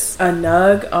this? A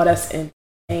nug? Oh, that's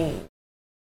insane.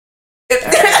 You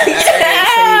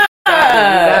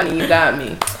got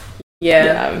me.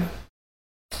 Yeah.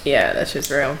 Yeah, that's just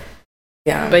real.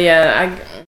 Yeah. But yeah,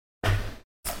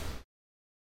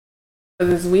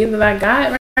 this weed that I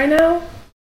got right now,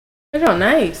 it's all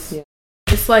nice. Yeah.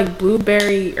 It's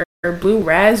blueberry or blue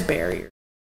raspberry. What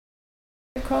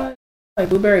do you call it?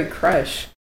 Blueberry crush.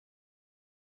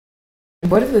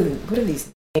 What are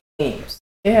these names?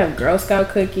 They have Girl Scout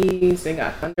cookies. They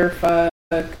got Thunderfuck,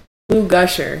 Blue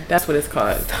Gusher. That's what it's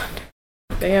called. Thunder.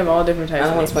 They have all different types. I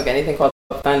don't want to smoke anything called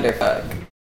Thunderfuck.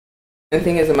 The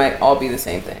thing is, it might all be the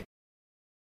same thing.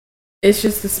 It's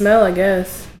just the smell, I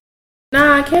guess.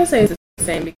 Nah, I can't say it's the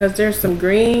same because there's some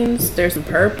greens, there's some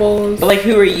purples. But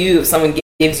who are you if someone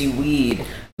gives you weed?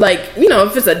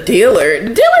 If it's a dealer,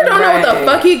 the dealer don't know what the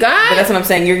fuck he got. But that's what I'm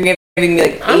saying. You're gonna giving me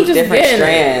like 8 different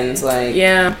strands. Like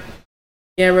yeah,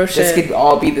 real shit. This could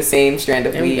all be the same strand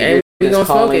of weed. And we just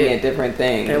calling it different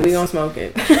things. And we gonna smoke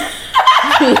it.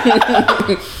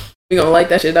 We gonna light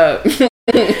that shit up. We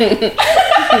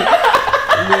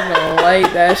gonna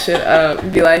light that shit up.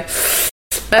 Be like,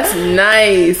 that's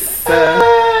nice.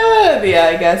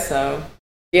 Yeah, I guess so.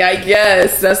 Yeah, I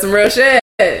guess that's some real shit.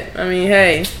 I mean,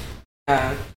 hey.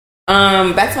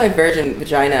 Back to my virgin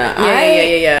vagina.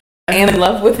 Yeah. I am in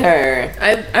love with her.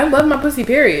 I love my pussy,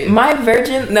 period. My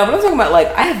virgin... No, but I'm talking about, like,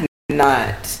 I have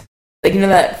not... Like, you know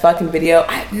that fucking video?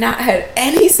 I have not had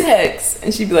any sex.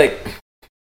 And she'd be like...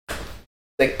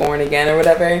 Like, born again or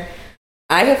whatever.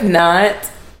 I have not...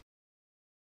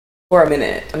 For a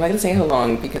minute. I'm not going to say how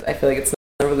long because I feel like it's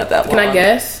not that long. Can I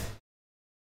guess?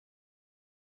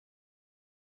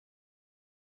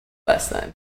 Less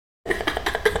than.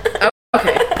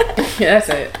 Okay. Yeah, that's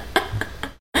it.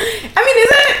 I mean,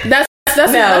 is it? That's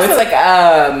no, it's like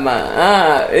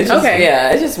it's just, okay.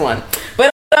 Yeah, it's just one. But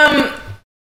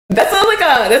that's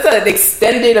an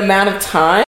extended amount of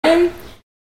time. I'm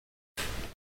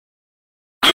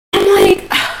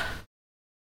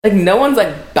like no one's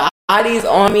like bodies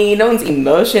on me, no one's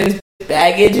emotions,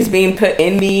 baggage is being put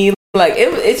in me. Like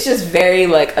it's just very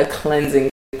like a cleansing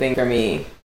thing for me.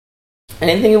 I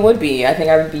didn't think it would be. I think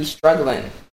I would be struggling.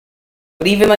 But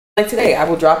even like today, I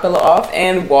will drop Bella off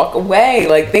and walk away.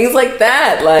 Like things like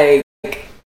that. Like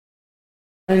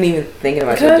I didn't even think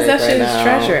about because that shit is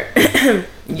treasure.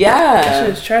 Yeah, that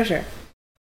shit is treasure.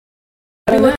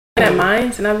 I'd be looking at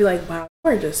mine and I'd be like, wow,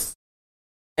 gorgeous.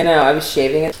 I know. I was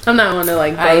shaving it. I'm not one to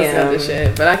like boast of the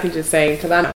shit, but I can just say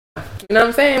because I know. You know what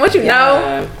I'm saying? What you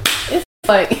know? It's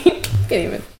like you can't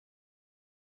even.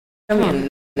 Come on.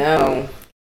 No.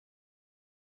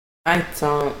 I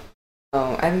don't.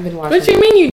 Oh, I haven't been watching. What you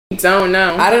mean you don't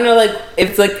know? I don't know. Like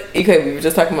it's like okay, we were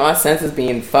just talking about my senses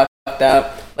being fucked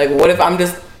up. Like what if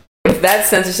if that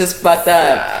sense is just fucked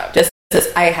up? Just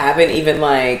because I haven't even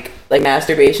like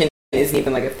masturbation isn't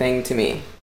even like a thing to me.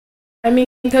 I mean,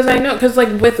 because I know, because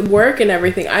like with work and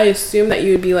everything, I assume that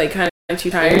you would be like kind of too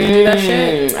tired to do that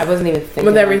shit. I wasn't even thinking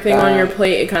with everything on your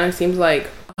plate. It kind of seems like.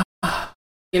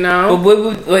 You know? But what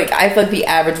would, like, I feel like the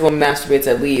average woman masturbates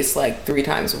at least, like, 3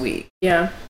 times a week.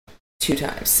 Yeah. 2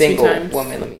 times. Single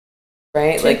woman,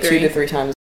 right? 2 to 3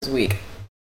 times a week.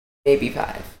 Maybe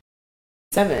 5.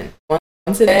 7.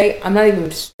 Once a day, I'm not even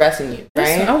stressing you,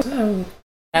 right? Not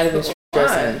even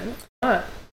stressing. But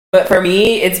for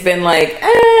me, it's been, like,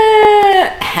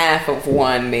 half of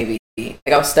one, maybe.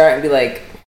 Like, I'll start and be like...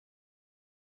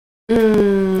 I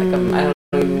don't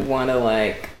even want to,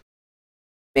 like...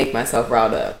 make myself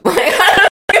riled up. Like, I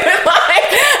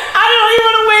don't even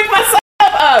want to wake myself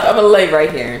up. I'm gonna lay right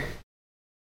here.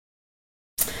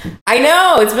 I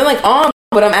know it's been like on,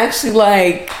 but I'm actually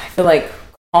like I feel like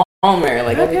calmer.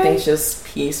 Like everything's just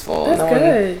peaceful. That's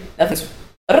good. Nothing's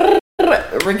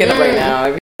ringing up right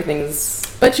now.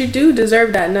 Everything's. But you do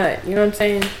deserve that nut. You know what I'm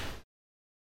saying?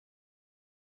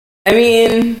 I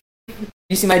mean,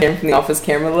 you see my Jen from the Office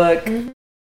camera look. Mm-hmm.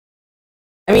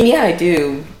 I mean, yeah, I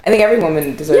do. I think every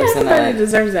woman deserves that. Everybody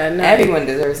deserves that nut. Everyone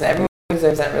deserves that. Everyone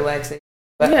deserves that relaxation.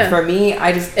 But for me,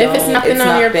 I just don't. If it's nothing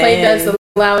on your plate that's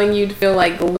allowing you to feel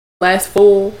like less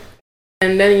full,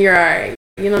 and then you're alright.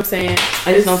 You know what I'm saying?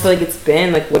 I just don't feel like it's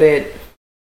been like what it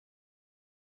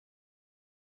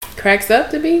cracks up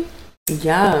to be.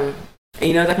 Yeah, and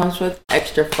you know what that comes with?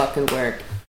 Extra fucking work.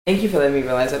 Thank you for letting me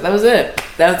realize that. That was it.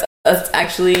 That's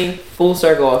actually full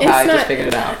circle of how I just figured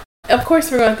it out. Of course,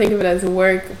 we're gonna think of it as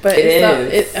work, but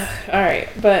it's all right.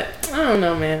 But I don't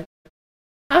know, man.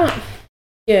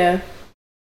 Yeah.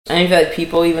 I don't feel like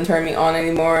people even turn me on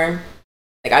anymore.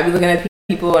 Like I be looking at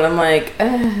people and I'm like,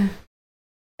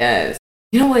 yes.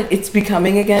 You know what? It's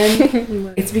becoming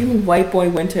again. It's becoming white boy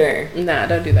winter. Nah,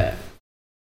 don't do that.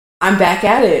 I'm back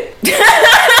at it.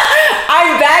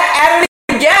 I'm back at it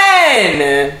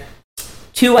again.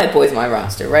 2 white boys in my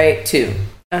roster, right? 2.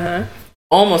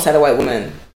 Almost had a white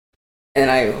woman. And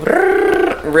I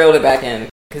reeled it back in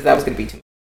because that was going to be too much.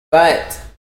 But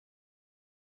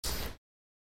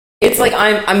it's like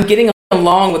I'm getting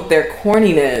along with their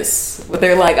corniness. With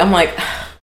their like, I'm like,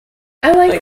 I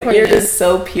like you're just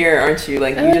so pure, aren't you?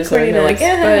 Like you just are like,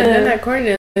 yeah. But they're not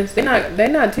corniness. They're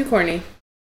not too corny.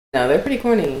 No, they're pretty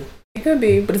corny. It could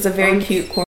be, but it's a very cute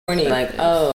corny. Like,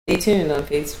 oh, stay tuned on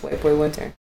Faith's White Boy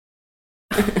Winter.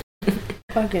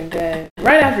 Fucking dead.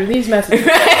 Right after these messages.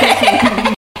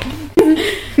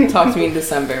 Talk to me in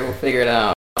December. We'll figure it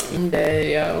out. I'm dead,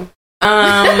 yo.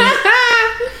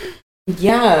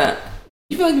 Yeah.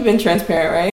 You feel like you've been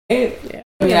transparent, right? Yeah.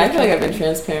 I mean, I feel like I've been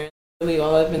transparent. Really,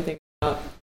 all I've been thinking about.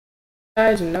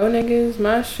 Guys, no niggas.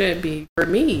 My shit be for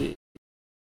me.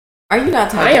 Are you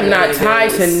not tied? I am not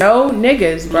tied to no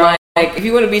niggas, bro. Like, if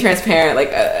you want to be transparent,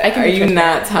 like, are you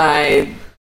not tied?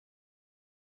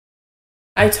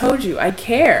 I told you, I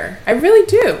care. I really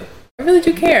do. I really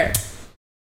do care.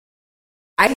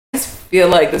 I just feel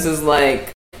like this is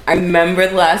like, I remember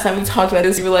the last time we talked about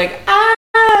this, you were like, I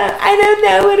don't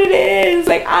know what it is.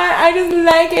 Like, I just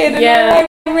like it. And yeah.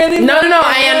 I really no,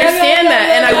 I understand that.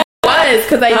 And I was,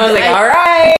 because I was like, all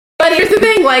right. But here's the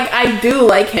thing, like, I do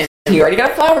like him. You already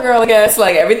got a flower girl, I guess.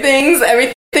 Like, everything's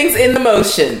in the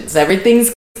motions.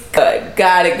 Everything's good.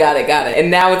 Got it. And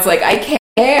now it's like, I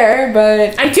care,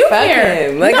 but I do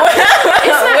care. Him. Like, no,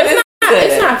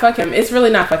 it's not fuck him. It's really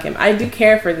not fuck him. I do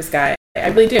care for this guy. I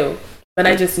really do. But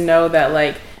I just know that,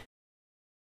 like,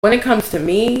 when it comes to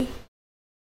me,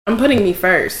 I'm putting me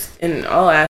first in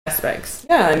all aspects.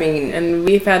 Yeah, I mean, and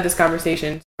we've had this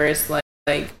conversation where it's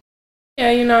like, yeah,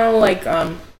 you know, like,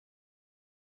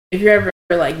 if you're ever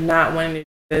like not wanting to do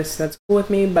this, that's cool with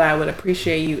me, but I would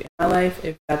appreciate you in my life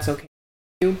if that's okay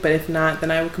with you. But if not,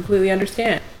 then I would completely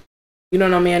understand. You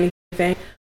don't know me anything.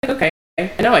 Like, okay,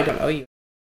 I know I don't owe you,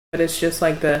 but it's just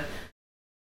like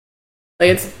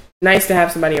it's nice to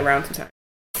have somebody around sometimes.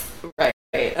 Right.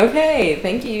 Okay.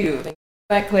 Thank you. Thank you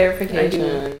for that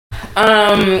clarification.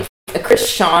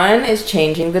 Krishan is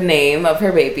changing the name of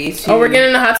her baby to. Oh, we're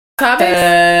getting the hot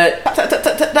topics.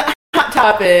 Hot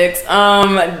topics.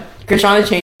 Krishan is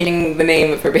changing the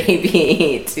name of her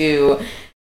baby to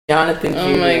Jonathan Jr.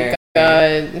 Oh my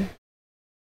god.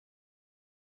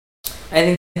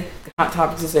 I think hot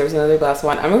topics deserves another glass of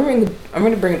wine. I'm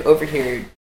gonna bring it over here.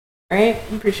 All right?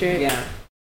 Appreciate it. Yeah.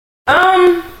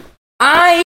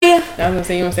 I was gonna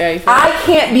say, you wanna say how you feel? I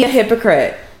can't be a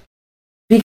hypocrite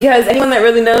because anyone that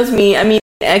really knows me, I mean,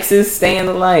 exes stay in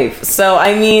the life. So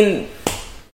I mean,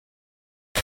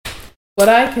 what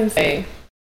I can say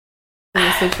in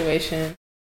this situation,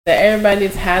 that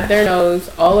everybody's had their nose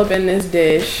all up in this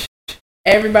dish.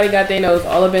 Everybody got their nose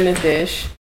all up in this dish.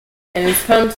 And it's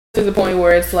come to the point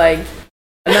where it's like,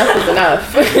 enough is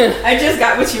enough. I just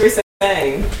got what you were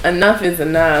saying. Enough is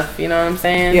enough, you know what I'm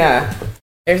saying? Yeah.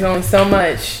 There's only so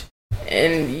much.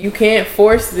 And you can't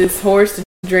force this horse to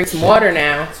drink some water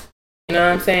now. You know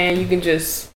what I'm saying? You can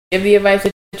just give the advice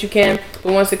that you can,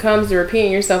 but once it comes to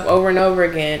repeating yourself over and over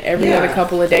again, every other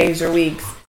couple of days or weeks,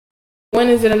 when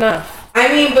is it enough? I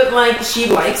mean, but like, she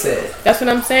likes it. That's what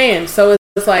I'm saying. So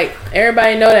it's like,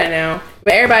 everybody know that now,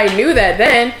 but everybody knew that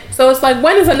then. So it's like,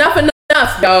 when is enough,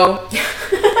 yo?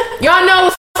 Y'all know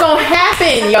what's gonna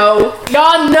happen, yo.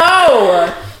 Y'all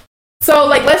know. So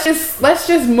like, let's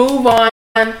just move on.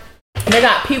 They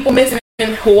got people missing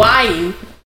in Hawaii.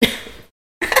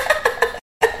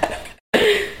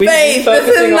 Babe, this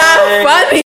is not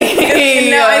funny.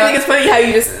 No, I think it's funny how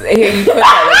you just hear you put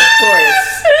that,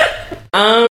 like,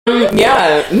 of course.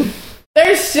 Yeah.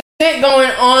 There's shit going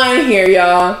on here,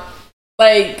 y'all.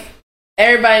 Like,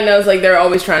 everybody knows, like, they're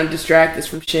always trying to distract us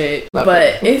from shit.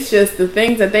 But it's just the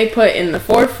things that they put in the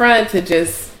forefront to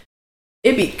just,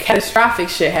 it be catastrophic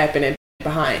shit happening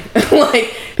behind.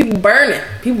 Like, people burning,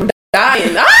 people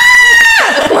dying.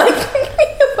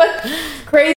 like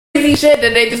crazy shit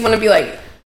that they just want to be like,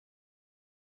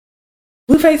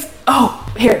 Blueface,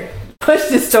 oh, here, push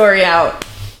this story out.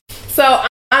 So,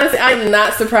 honestly, I'm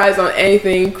not surprised on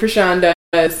anything Krishan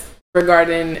does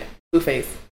regarding Blueface.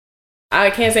 I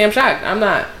can't say I'm shocked. I'm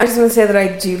not. I just want to say that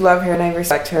I do love her and I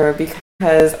respect her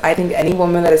because I think any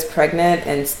woman that is pregnant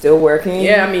and still working...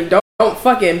 Yeah, I mean, don't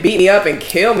fucking beat me up and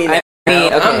kill me now. I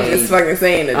mean, okay, I'm just fucking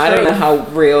saying the truth. I don't know how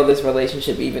real this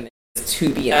relationship even is,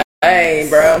 to be honest. Hey,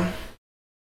 bro.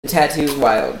 The tattoo's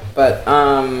wild, but,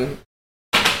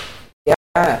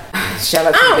 yeah. Shout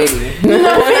out to the baby. No,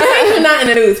 Fantasia not in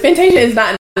the news. Fantasia is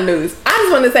not in the news. I just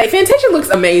want to say, Fantasia looks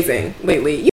amazing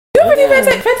lately. You ever see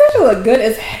Fantasia? Fantasia look good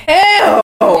as hell.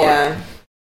 Yeah.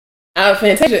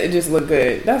 Fantasia, it just look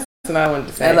good. That's what I wanted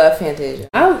to say. I love Fantasia.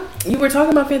 You were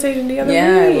talking about Fantasia the other week.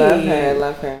 Yeah, I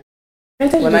love her.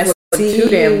 Fantasia when just I looks too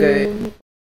damn good.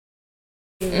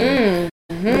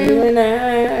 Doing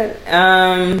that.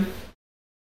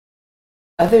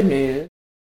 Other news.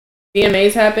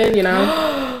 VMAs happened, you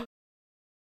know.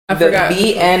 I forgot.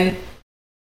 BM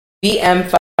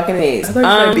fucking A's. I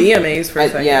thought you said BMAs for a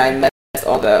second. Yeah, I messed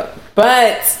all up.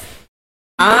 But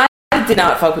I did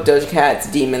not fuck with Doja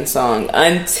Cat's Demon song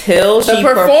until she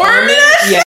performed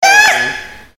it. Yeah.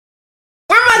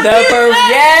 Where my demons?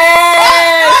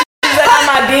 Yes. She's like, how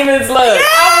my demons look. Yeah!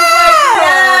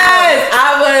 I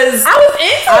was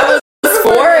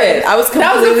for it. I was completely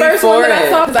that was the first for one that it. I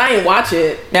saw because I ain't watch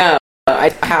it. No.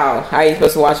 How are you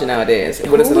supposed to watch it nowadays?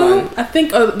 What is it on? I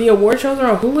think the award shows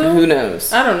are on Hulu. Who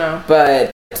knows? I don't know.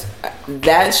 But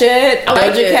that shit,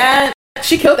 Doja Cat,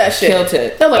 She killed that shit. Killed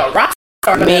it. That was like a rock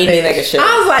star. Made me like a shit.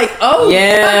 I was like, oh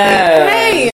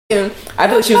yeah. I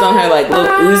thought she was on her like little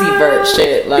Uzi Vert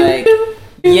shit. Like,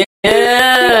 yeah.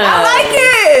 I like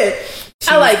it.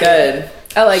 I like good. It.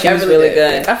 I like it. She was really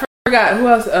good. I forgot who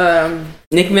else.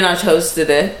 Nicki Minaj hosted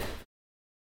it.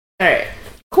 All right.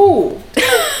 Cool.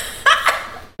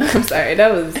 I'm sorry.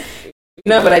 That was.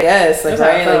 No, but I guess like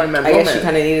right. Like, I guess she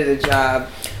kind of needed a job.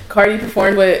 Cardi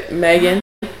performed with Megan.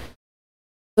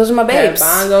 Those are my babes.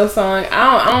 That Bongo song.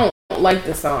 I don't like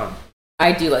the song.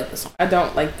 I do like the song. I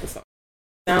don't like the song.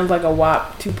 Sounds like a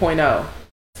WAP 2.0.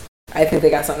 I think they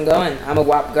got something going. I'm a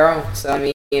WAP girl, so I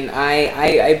mean,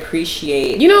 I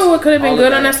appreciate. You know what could have been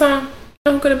good on that song? You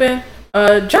know who could have been?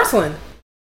 Jocelyn.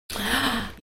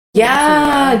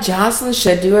 Yeah, Jocelyn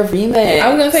should do a remix.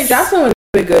 I was gonna say Jocelyn would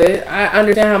be good. I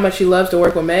understand how much she loves to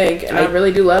work with Meg, and I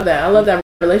really do love that. I love that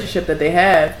relationship that they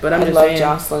have. But I'm just saying,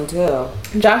 Jocelyn too.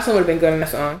 Jocelyn would have been good in that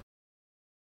song.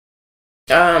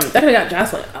 That could have got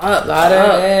Jocelyn up.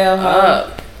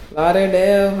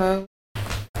 Lauderdale, huh?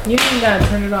 You ain't gotta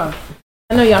turn it off.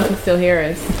 I know y'all can still hear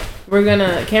us.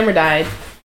 Camera died.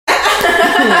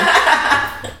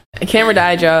 Camera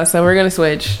died, y'all, so we're gonna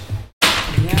switch.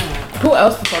 Yeah. Who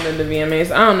else performed in the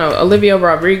VMAs? I don't know. Olivia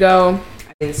Rodrigo.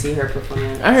 I didn't see her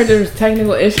performance. I heard there was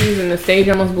technical issues and the stage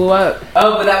almost blew up.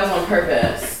 Oh, but that was on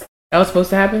purpose. That was supposed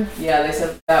to happen? Yeah, they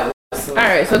said that was.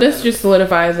 Alright, so this just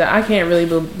solidifies that I can't really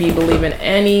be believing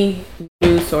any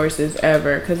news sources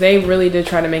ever, because they really did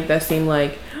try to make that seem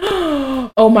like,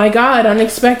 oh my god,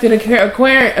 unexpected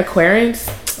Aquarius.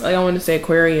 Like I wanted to say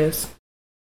Aquarius.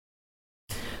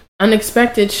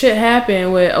 Unexpected shit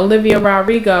happened with Olivia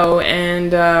Rodrigo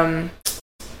and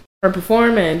her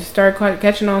performance started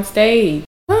catching on stage.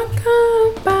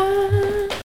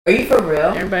 Are you for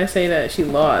real? Everybody say that she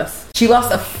lost. She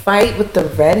lost a fight with the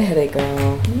redheaded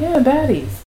girl. Yeah,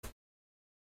 baddies.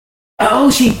 Oh,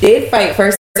 she did fight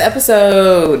first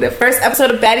episode of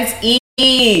Baddies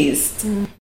East.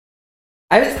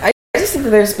 I just think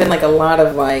that there's been like a lot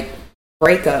of like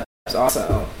breakups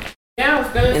also. Yeah, I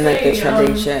was gonna in say, like the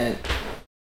trending shit.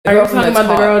 Are you talking about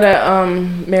the girl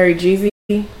that married Jeezy?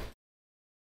 The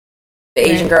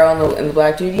Asian girl and the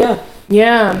black dude? Yeah.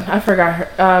 Yeah, I forgot her.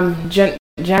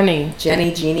 Jeannie,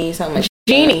 something like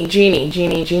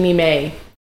Jeannie Mae.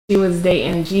 She was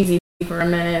dating Jeezy for a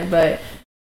minute, but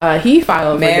he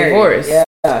filed for divorce. Yeah.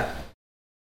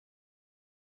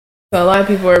 So a lot of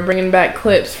people are bringing back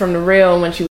clips from the Real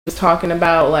when she was talking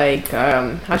about like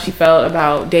how she felt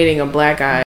about dating a black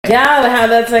guy. Yeah, how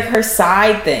that's like her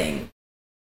side thing.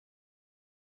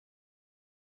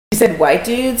 She said white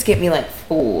dudes get me like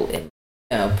full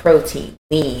and protein,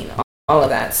 lean, all of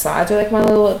that. So I do like my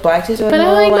little black dudes. But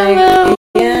I like my little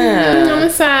on the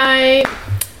side.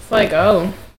 It's like,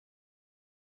 oh,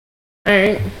 all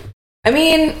right. I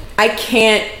mean, I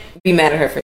can't be mad at her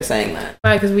for saying that.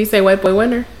 Why? Because we say white boy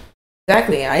winner.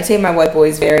 Exactly. I take my white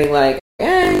boys very like,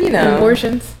 you know,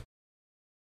 abortions.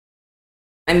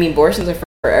 I mean, abortions are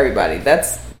for everybody.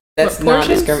 That's not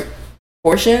discrimination.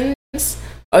 Abortions?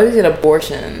 Oh, they did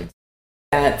abortions.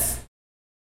 That's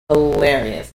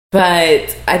hilarious.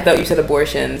 But I thought you said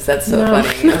abortions. That's so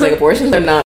funny. I was like, abortions are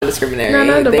not discriminatory. No,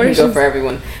 not they abortions. can go for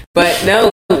everyone. But no,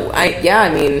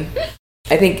 I mean,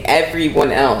 I think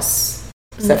everyone else,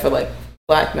 except for like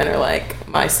black men, are like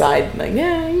my side. Like,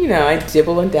 yeah, you know, I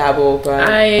dibble and dabble, but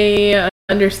I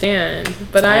understand.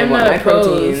 But I'm not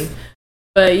opposed.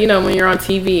 But you know, when you're on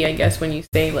TV, I guess when you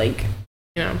say like,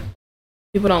 you know,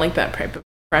 people don't like that type of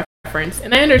preference,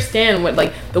 and I understand what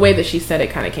like the way that she said it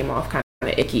kind of came off kind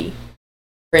of icky.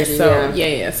 So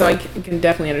yeah. So I can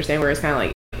definitely understand where it's kind of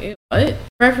like, what?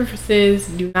 Preferences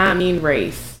do not mean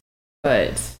race,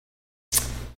 but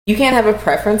you can't have a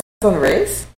preference on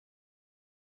race.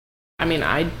 I mean,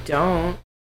 I don't.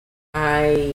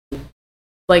 I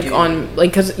like do. On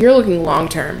like because you're looking long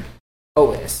term.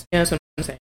 Always. Yeah, that's what I'm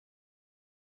saying.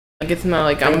 Like it's not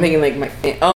like I'm thinking like my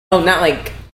not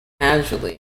like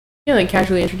casually. Yeah, like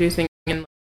casually introducing in a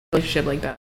relationship like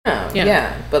that. Oh,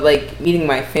 yeah, but like meeting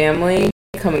my family,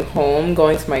 coming home,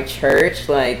 going to my church,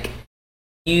 like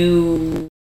you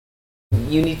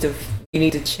need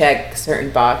to check certain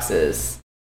boxes.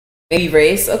 Maybe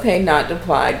race, okay, not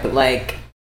applied, but like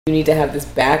you need to have this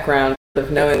background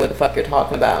of knowing what the fuck you're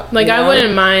talking about. Like, you know? I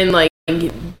wouldn't mind like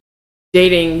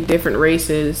dating different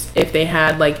races if they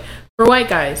had like, for white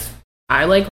guys, I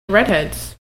like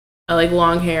redheads. I like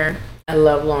long hair. I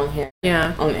love long hair.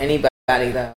 Yeah. On anybody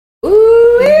though.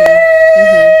 Ooh.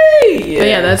 Mm-hmm. Yeah. But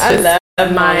yeah, that's just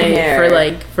my hair.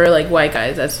 for white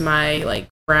guys. That's my like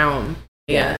brown.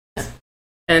 Yeah.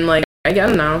 And like I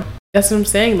don't know. That's what I'm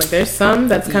saying. Like there's some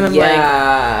that's kind of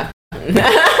like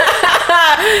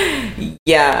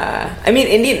Yeah. I mean,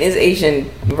 Indian is Asian,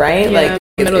 right? Yeah, like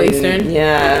Middle Eastern.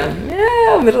 Yeah.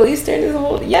 Yeah, Middle Eastern is a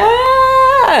whole...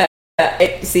 Yeah.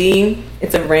 See?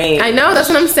 It's a range. I know, that's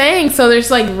what I'm saying. So there's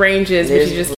like ranges, but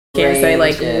you just can't say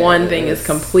like one thing is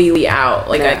completely out.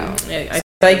 Like no.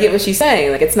 I get what she's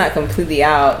saying. Like, it's not completely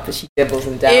out, but she dibbles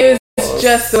and dabbles. It was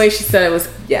just the way she said it was.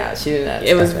 Yeah, she didn't.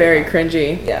 It was very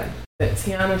cringy. Yeah. But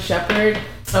Tiana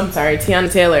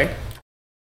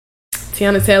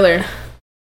Taylor,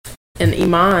 and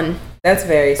Iman. That's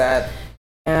very sad.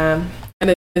 Yeah,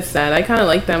 and it's sad. I kind of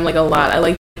like them like a lot. I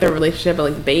like their relationship,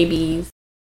 but like babies.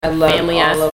 I love family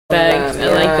all aspects. I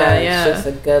like that. Yeah, it's just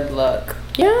a good look.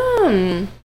 Yeah,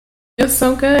 it's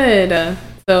so good.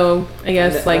 So I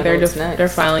guess like they're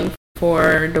filing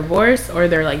for divorce or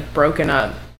they're like broken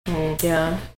up.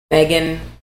 Yeah.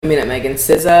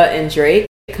 SZA and Drake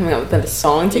coming up with a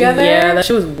song together. Yeah, that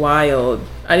shit was wild.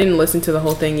 I didn't listen to the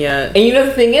whole thing yet. And you know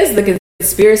the thing is, the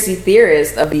conspiracy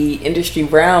theorists of the industry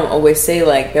realm always say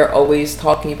like they're always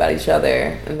talking about each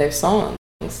other in their songs.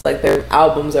 Like their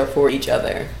albums are for each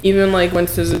other. Even like when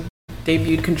SZA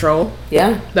debuted Control.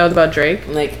 Yeah. That was about Drake.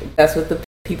 Like that's what the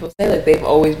people say. Like they've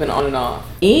always been on and off.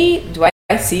 Do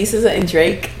I see SZA and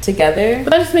Drake together?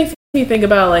 But that just makes me think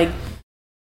about like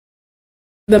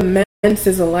the men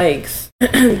SZA likes.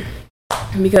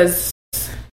 Because the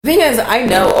thing is, I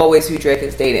know always who Drake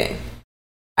is dating.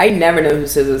 I never know who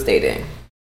SZA's dating.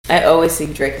 I always see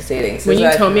Drake is dating. SZA, when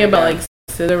you told me about like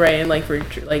SZA writing like for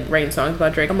like writing songs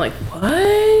about Drake, I'm like,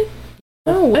 what?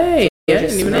 No way! Yeah, I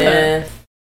didn't even know that.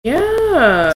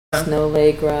 Yeah, Snow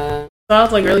Allegra. So I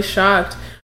was like really shocked,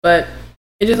 but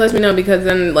it just lets me know because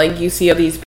then like you see all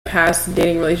these past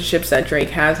dating relationships that Drake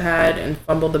has had and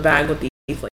fumbled the bag with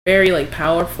these like very like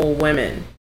powerful women.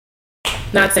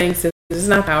 Not saying SZA is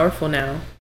not powerful now.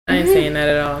 I ain't saying that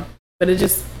at all. But it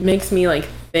just makes me like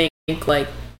think like,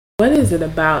 what is it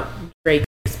about Drake's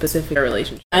specific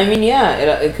relationship? I mean, yeah,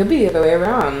 it could be the other way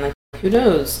around. Like, who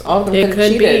knows? All of them it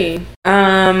could cheated. be.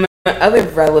 Other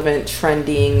relevant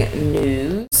trending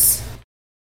news.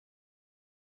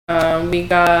 We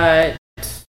got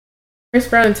Chris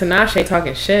Brown and Tinashe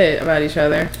talking shit about each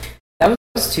other. That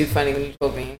was too funny when you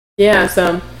told me. Yeah,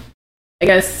 so I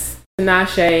guess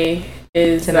Tinashe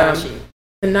is Tinashe.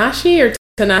 Tinashe or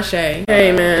Tinashe?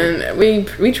 Hey man,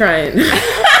 we trying.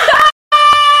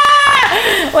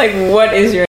 Like, what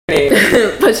is your name?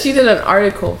 But she did an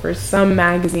article for some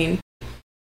magazine,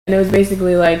 and it was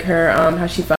basically like her how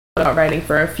she felt about writing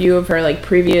for a few of her like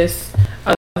previous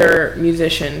other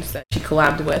musicians that she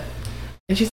collabed with,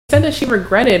 and she said that she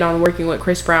regretted on working with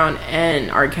Chris Brown and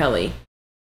R. Kelly,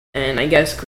 and I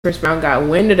guess Chris Brown got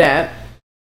wind of that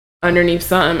underneath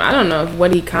something. I don't know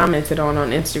what he commented on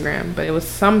Instagram, but it was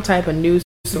some type of news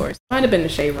source. It might have been the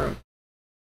Shade Room,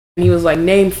 and he was like,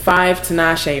 "Name 5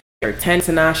 Tinashe or 10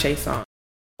 Tinashe songs,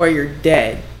 or you're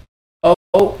dead.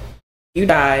 Oh, you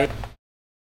died."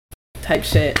 Type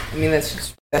shit. I mean, that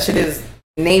shit is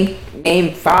name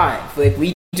 5. Like,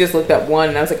 we just looked up one,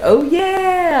 and I was like, oh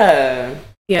yeah,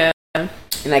 yeah. And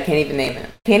I can't even name it. I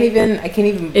can't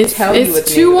even tell you what the It's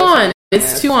name 2 of on.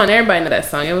 It's 2 on. Everybody know that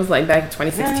song. It was like back in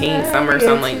 2016, summer or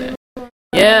something like that.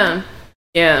 Yeah.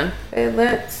 Hey,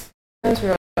 that's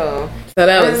real. So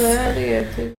that was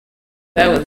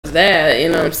that. You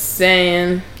know what I'm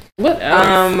saying? What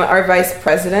else? Our vice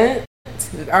president,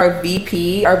 our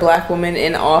VP, our black woman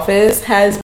in office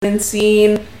has been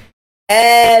seen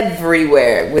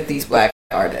everywhere with these black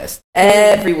artists.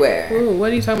 Everywhere. Ooh,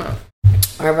 what are you talking about?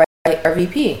 Our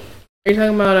VP. Are you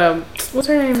talking about what's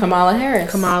her name? Kamala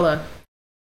Harris. Kamala.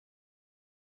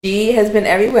 She has been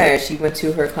everywhere. She went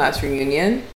to her class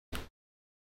reunion.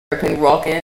 Crip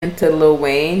walking to Lil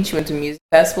Wayne. She went to music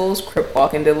festivals. Crip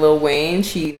walking to Lil Wayne.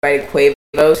 She invited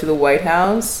Quavo to the White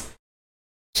House.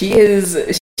 She is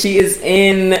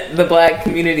in the black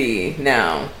community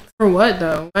now. For what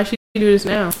though? Why should she do this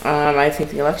now? I think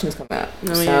the election's coming up.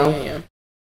 Oh, so yeah.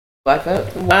 black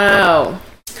vote. Wow.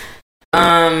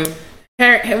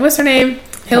 What's her name?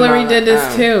 Hillary did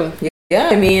this too. Yeah,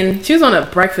 I mean, she was on a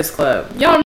Breakfast Club.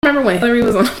 Y'all remember when Hillary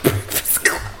was on a Breakfast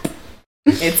Club?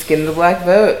 It's getting the black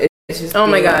vote. It's just oh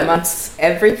my god, amongst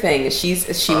everything. She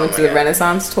went to the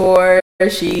Renaissance tour. I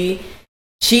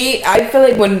feel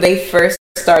like when they first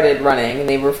started running and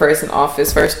they were first in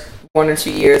office, first 1 or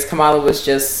 2 years, Kamala was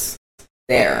just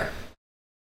there.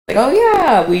 Like, oh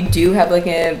yeah, we do have like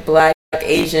a black,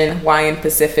 Asian, Hawaiian,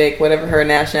 Pacific, whatever her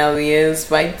nationality is,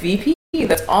 like VP.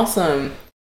 That's awesome.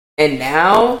 And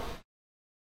now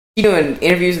she doing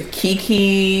interviews with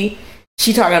Kiki.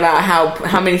 She talking about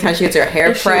how many times she gets her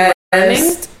hair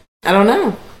pressed. I don't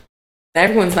know.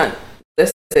 Everyone's not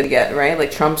listed yet, right?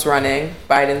 Like Trump's running,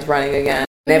 Biden's running again.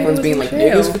 And everyone's being like,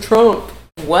 niggas for Trump.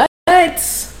 What?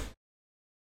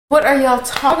 What are y'all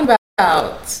talking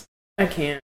about? I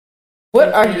can't.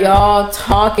 What are y'all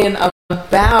talking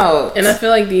about? And I feel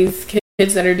like these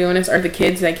kids that are doing this are the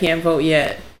kids that can't vote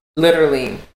yet.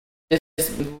 Literally.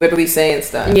 Just literally saying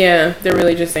stuff. Yeah, they're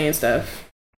really just saying stuff.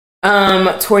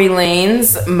 Tory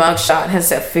Lanez mugshot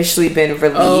has officially been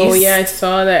released. Oh yeah, I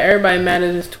saw that. Everybody mad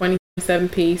at this 27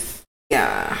 piece.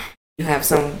 Yeah. You have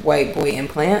some white boy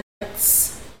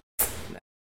implants.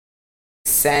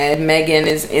 Sad. Megan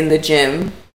is in the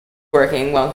gym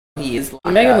working while he is locked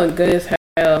Megan up. looked good as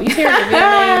hell. You see her at the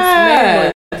VMAs?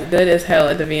 Megan looked good as hell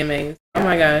at the VMAs. Oh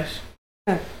my gosh.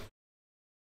 That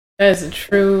is a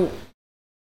true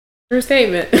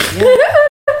statement. Yeah.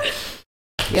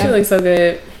 She looks so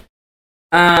good.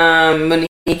 Monique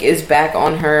is back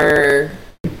on her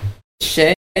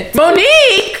shit.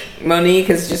 Monique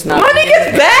is just not. Monique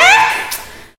is back?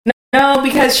 No,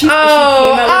 because she came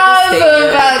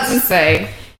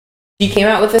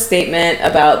out with a statement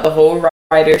about the whole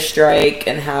writer's strike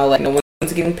and how like no one's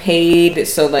getting paid,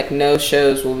 so like no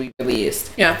shows will be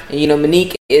released. Yeah. And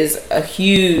Monique is a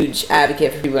huge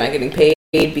advocate for people not getting paid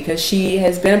because she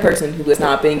has been a person who has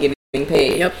not been getting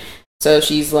paid. Yep. So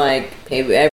she's like, pay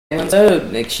what everyone's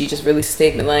owed. Like she just released a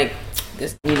statement like,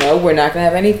 this, we're not gonna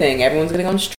have anything. Everyone's gonna go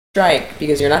on strike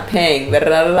because you're not paying.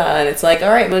 And it's like,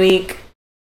 all right, Monique,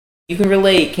 you can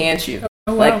relate, can't you?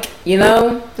 Oh, wow. Like, there's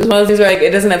one of those things where like,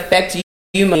 it doesn't affect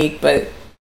you, Monique, but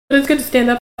it's good to stand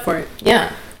up for it.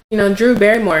 Yeah. Drew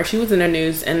Barrymore, she was in the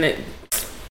news, and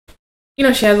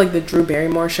she had like the Drew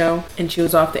Barrymore show, and she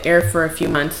was off the air for a few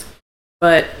months,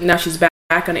 but now she's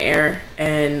back on the air,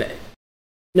 and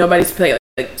nobody's paying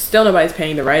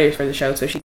the writers for the show, so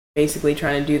she's basically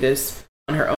trying to do this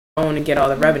on her own and get all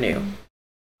the revenue.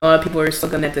 A lot of people are just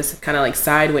looking at this kind of like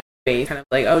sideways, kind of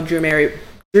like, oh,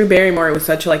 Drew Barrymore was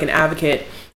such like an advocate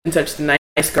and such a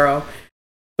nice girl,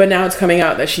 but now it's coming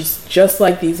out that she's just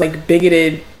like these like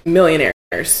bigoted millionaires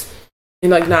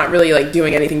and like not really like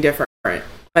doing anything different.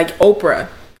 Like Oprah,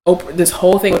 this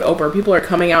whole thing with Oprah, people are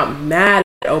coming out mad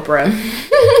at Oprah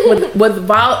with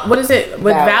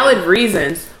valid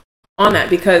reasons on that,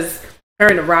 because her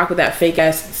and The Rock with that fake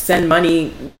ass send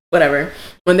money, whatever,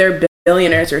 when they're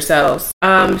billionaires themselves.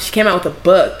 She came out with a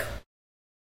book,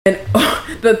 and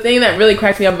the thing that really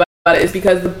cracks me up about it is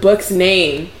because the book's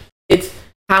name, it's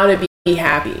How to Be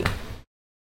Happy,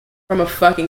 from a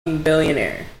fucking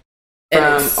billionaire,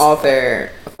 from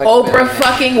author Oprah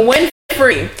fucking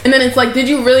Winfrey. And then it's like, did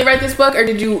you really write this book, or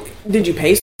did you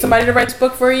pay somebody to write this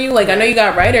book for you? Like, I know you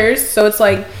got writers, so it's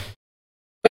like,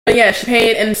 but yeah, she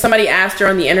paid. And somebody asked her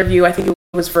on the interview, I think it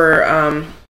was for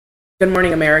Good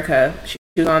Morning America, she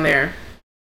was on there,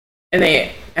 and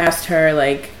they asked her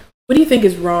like, what do you think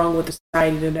is wrong with the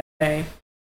society today?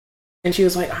 And she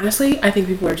was like, honestly, I think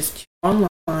people are just too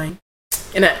online,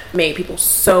 and that made people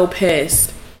so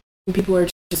pissed. And people are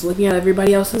just looking at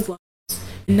everybody else's lives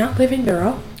and not living their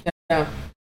own. Yeah.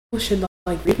 People should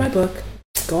like read my book,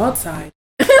 go outside,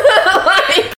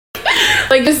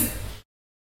 like just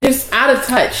out of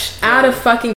touch, out of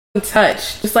fucking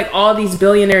touch. Just like all these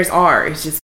billionaires are. It's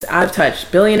just out of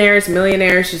touch. Billionaires,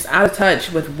 millionaires, just out of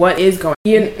touch with what is going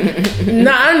on.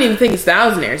 No, I don't even think it's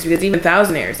thousandaires, because even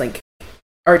thousandaires like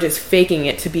are just faking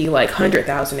it to be like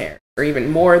 100,000aires or even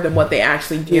more than what they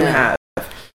actually do have.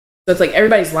 So it's like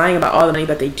everybody's lying about all the money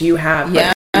that they do have.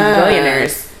 Yeah. But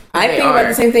billionaires. I think about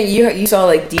the same thing. You saw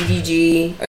like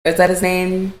DDG, is that his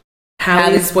name?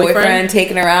 Hallie's boyfriend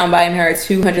taking her around, buying her a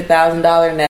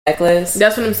 $200,000 necklace.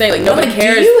 That's what I'm saying. Like nobody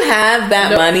cares. Do you have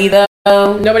that money though?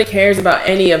 Nobody cares about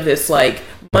any of this like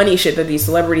money shit that these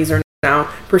celebrities are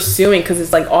now pursuing, because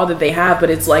it's like all that they have. But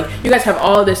it's like, you guys have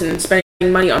all of this and spending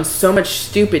money on so much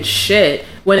stupid shit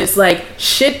when it's like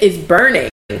shit is burning.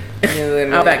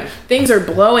 Out back, things are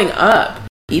blowing up.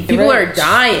 People are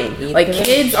dying. Like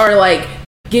kids are like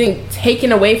getting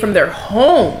taken away from their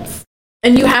homes,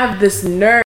 and you have this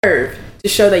nerve to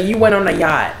show that you went on a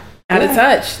yacht. Out of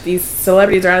touch. These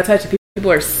celebrities are out of touch.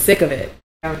 People are sick of it.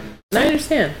 I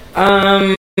understand.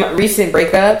 Recent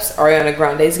breakups. Ariana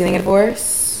Grande is getting a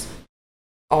divorce.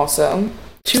 Also,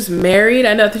 she was married.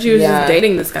 I thought she was just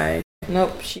dating this guy.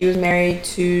 Nope, she was married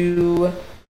to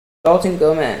Dalton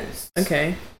Gomez.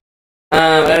 Okay.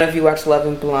 I don't know if you watch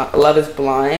Love is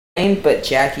Blind, but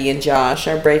Jackie and Josh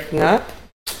are breaking up.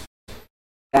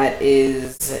 That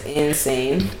is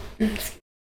insane. We've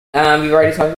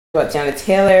already talked about Tiana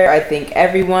Taylor. I think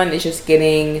everyone is just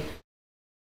getting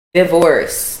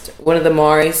divorced. One of the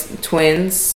Maury's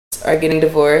twins are getting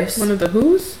divorced. One of the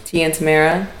who's? Tia and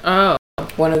Tamara. Oh.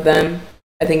 One of them.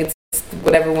 I think it's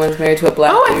whatever one's married to a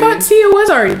black dude. I thought Tia was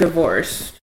already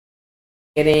divorced.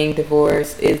 getting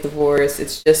divorced is divorce.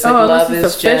 It's just like love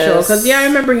is official. Just... Because I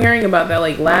remember hearing about that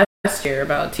like last year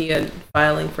about Tia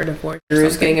filing for divorce.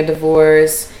 Drew's getting a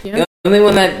divorce. Yeah. The only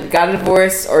one that got a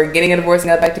divorce or getting a divorce and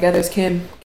got back together is Kim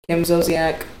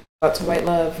Zolciak. About to white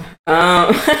love.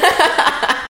 I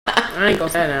ain't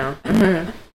gonna say now.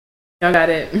 Y'all got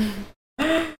it.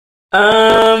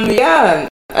 Yeah.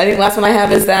 I think the last one I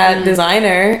have is that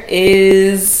designer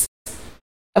is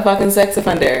a fucking sex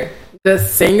offender. The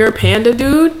singer Panda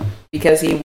dude? Because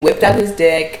he whipped out his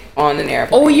dick on an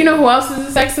airplane. Oh, you know who else is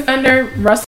a sex offender?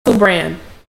 Russell Brand.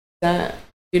 That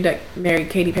dude that married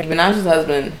Katy Perry. Minaj's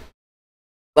husband.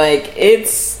 Like,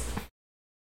 it's...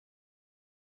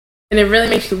 And it really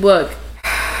makes you look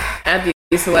at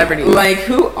these celebrities. Like,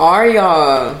 who are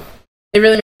y'all? It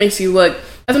really makes you look...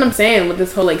 That's what I'm saying with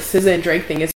this whole, like, SZA and Drake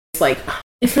thing. It's like...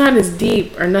 It's not as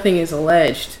deep or nothing is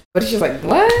alleged. But it's just like,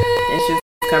 what? It's just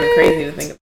kind of crazy to think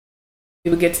about.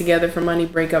 People get together for money,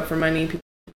 break up for money. People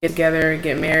get together,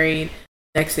 get married.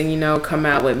 Next thing you know, come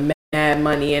out with mad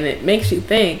money. And it makes you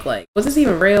think, like, was this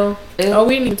even real? Oh,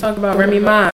 we didn't even talk about Remy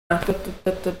Ma.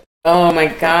 Oh my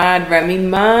God, Remy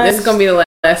Ma. This is going to be the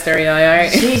last story, y'all,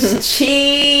 alright? She's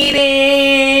cheating.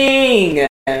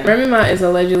 Remy Ma is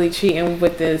allegedly cheating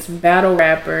with this battle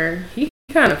rapper. He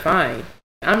kind of fine.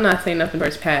 I'm not saying nothing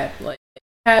towards Pat. Like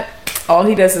Pat, all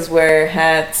he does is wear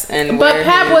hats and. But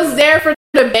Pat was there for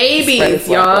the babies,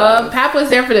 y'all. Pat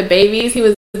was there for the babies. He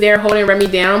was there holding Remy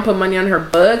down, put money on her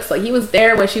books. Like he was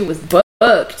there when she was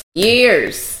booked.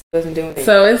 Years. Doesn't do anything.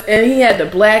 So and he had the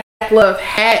black glove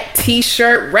hat,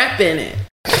 T-shirt, repping it.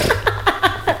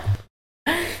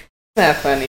 Not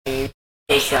funny.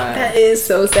 So sad. That is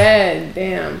so sad.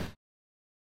 Damn.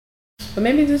 But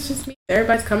maybe it's just me.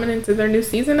 Everybody's coming into their new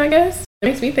season, I guess. It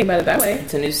makes me think about it that way.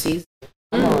 It's a new season.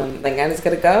 Come on. Like, I just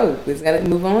gotta go. We just gotta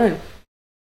move on.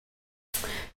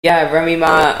 Yeah, Remy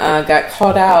Ma got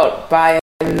called out by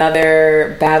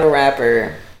another battle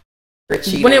rapper for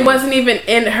cheating. When it wasn't even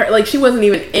in her, like, she wasn't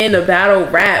even in a battle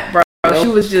rap, bro. Nope. She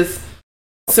was just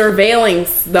surveilling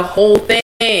the whole thing.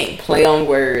 Play on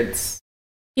words.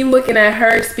 He looking at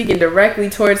her, speaking directly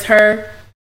towards her.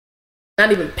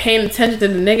 Not even paying attention to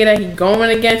the nigga that he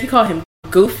going against. He called him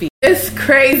goofy. It's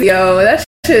crazy, yo. That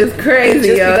shit is crazy,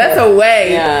 yo. That's a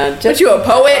way. Yeah. But you a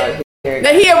poet?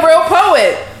 Now he a real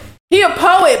poet. He a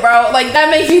poet, bro. Like, that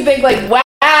makes you think, like,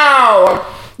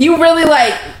 wow. You really,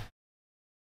 like...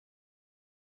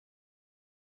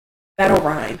 That'll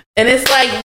rhyme. And it's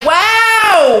like,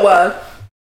 wow.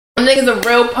 That nigga's a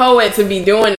real poet to be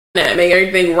doing that. Make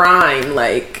everything rhyme.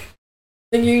 Like,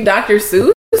 think you Dr.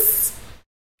 Seuss?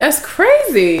 That's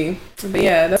crazy. But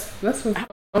yeah, that's what's going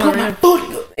on.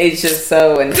 It's just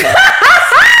so intense.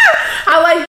 I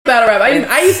like battle rap.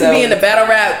 I used to be in the battle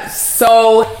rap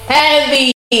so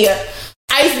heavy.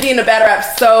 I used to be in the battle rap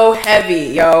so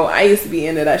heavy, yo. I used to be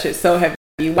into that shit so heavy.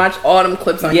 You watch all them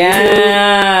clips on YouTube.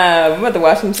 Yeah, we're about to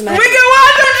watch them tonight. We can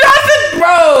watch them, Justin,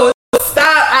 bro.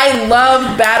 Stop. I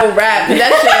love battle rap.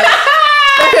 That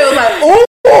shit was like, ooh,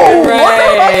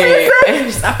 right.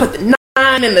 What I put the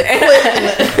 9 in the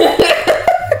clip.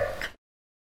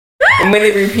 And when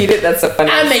they repeat it, that's a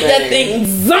funny I make that thing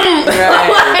zoom.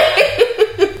 Right.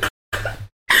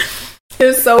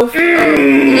 It's so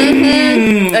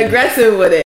aggressive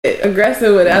with it.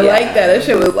 I like that. That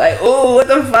shit was like, oh, what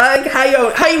the fuck?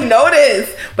 How you know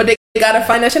this? But they gotta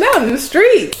find that shit out in the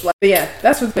streets. Like, yeah,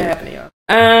 that's what's been happening, y'all.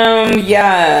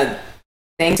 Yeah.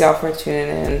 Thanks y'all for tuning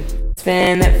in. It's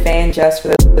been Fai and Jus for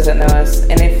those that know us.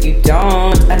 And if you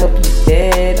don't, I hope you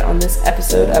did on this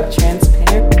episode of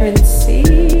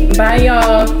Transparency. Bye,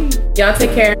 y'all. Y'all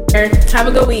take care. Have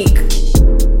a good week.